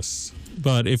doing this.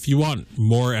 But if you want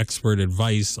more expert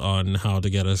advice on how to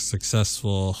get a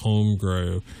successful home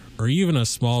grow, or even a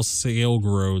small scale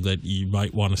grow that you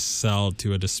might want to sell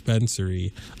to a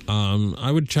dispensary,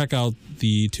 I would check out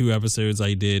the 2 episodes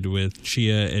I did with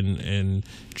Chia and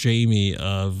Jamie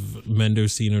of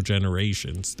Mendocino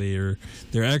Generations. They're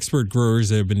expert growers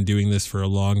that have been doing this for a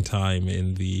long time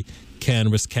in the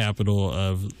cannabis capital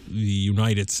of the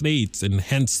United States and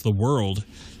hence the world.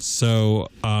 So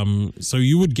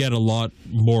you would get a lot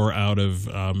more out of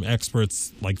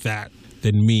experts like that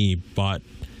than me, but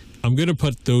I'm going to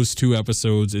put those 2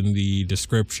 episodes in the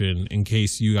description in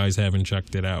case you guys haven't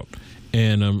checked it out.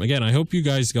 And again, I hope you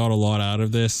guys got a lot out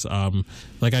of this.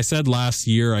 Like I said last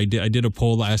year, I did a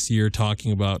poll last year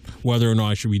talking about whether or not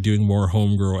I should be doing more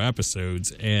home grow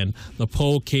episodes, and the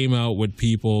poll came out with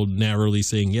people narrowly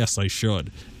saying yes, I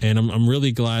should. And I'm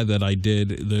really glad that I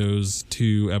did those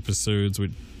 2 episodes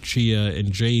with Chia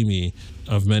and Jamie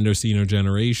of Mendocino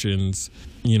Generations,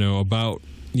 you know, about,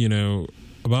 you know,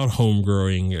 home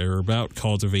growing or about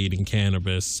cultivating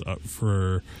cannabis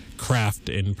for craft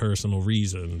and personal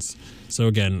reasons. So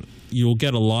again, you'll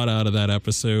get a lot out of that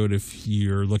episode if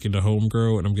you're looking to home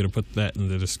grow, and I'm going to put that in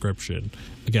the description.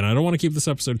 Again, I don't want to keep this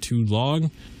episode too long.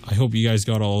 I hope you guys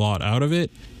got a lot out of it.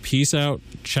 Peace out.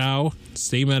 Ciao.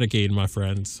 Stay medicated, my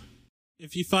friends.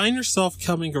 If you find yourself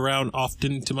coming around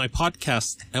often to my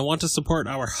podcast and want to support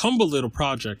our humble little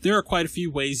project, there are quite a few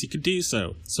ways you could do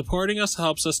so. Supporting us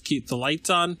helps us keep the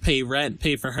lights on, pay rent,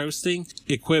 pay for hosting,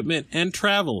 equipment, and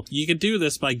travel. You can do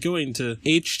this by going to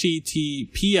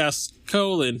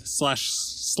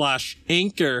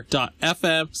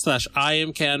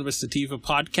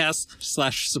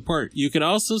https://anchor.fm/IamCannabisSativa/podcast/support. You can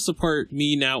also support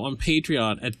me now on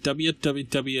Patreon at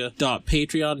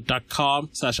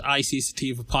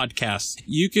www.patreon.com/ICSativa podcast.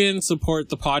 You can support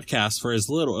the podcast for as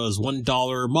little as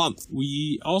 $1 a month.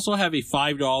 We also have a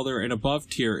 $5 and above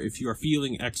tier if you are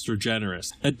feeling extra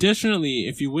generous. Additionally,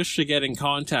 if you wish to get in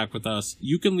contact with us,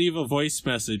 you can leave a voice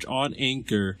message on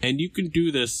Anchor, and you can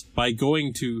do this by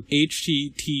going to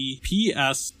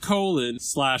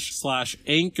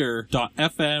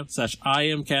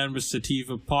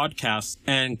https://anchor.fm/IamCannabisSativa podcast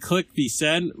and click the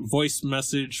send voice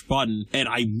message button, and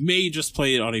I may just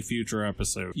play it on a future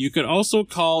episode. You can also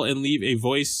call and leave a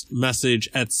voice message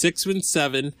at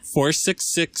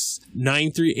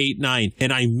 617-466-9389,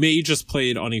 and I may just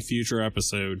play it on a future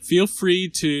episode. Feel free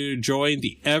to join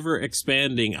the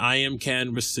ever-expanding I Am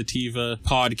Cannabis Sativa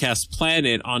podcast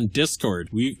planet on Discord.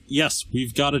 We've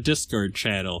got a Discord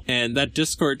channel, and that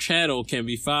Discord channel can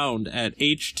be found at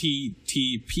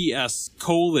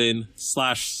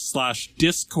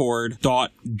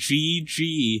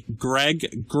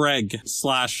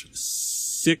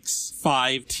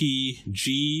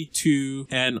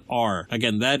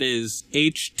Again, that is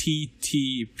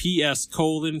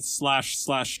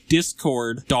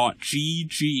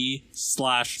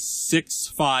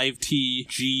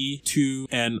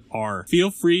https://discord.gg/65tg2nr.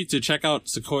 Feel free to check out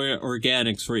Sequoia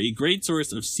Organics for a great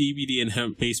source of CBD and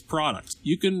hemp-based products.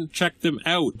 You can check them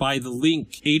out by the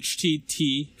link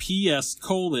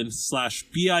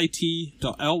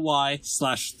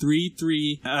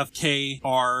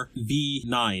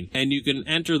https://bit.ly/33fkrv9, and you can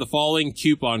enter the following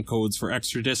coupon codes for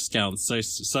extra discounts,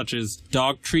 such as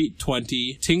Dog Treat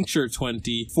 20, Tincture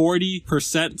 20,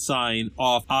 40%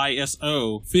 off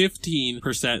ISO,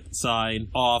 15%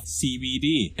 off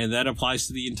CBD, and that applies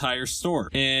to the entire store.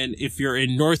 And if you're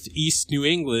in Northeast New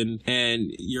England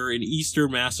and you're in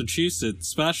Eastern Massachusetts,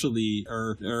 especially,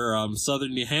 or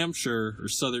Southern New Hampshire or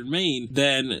Southern Maine,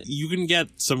 then you can get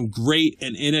some great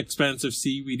and inexpensive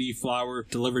CBD flower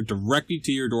delivered directly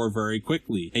to your door very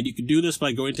quickly. And you can do this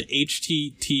by going to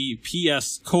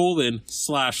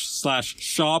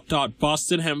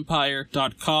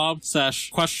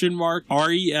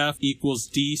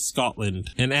https://shop.bostonhempire.com/?ref=D Scotland.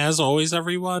 And as always,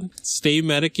 everyone, stay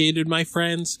medicated, my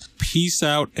friends. Peace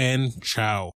out and ciao.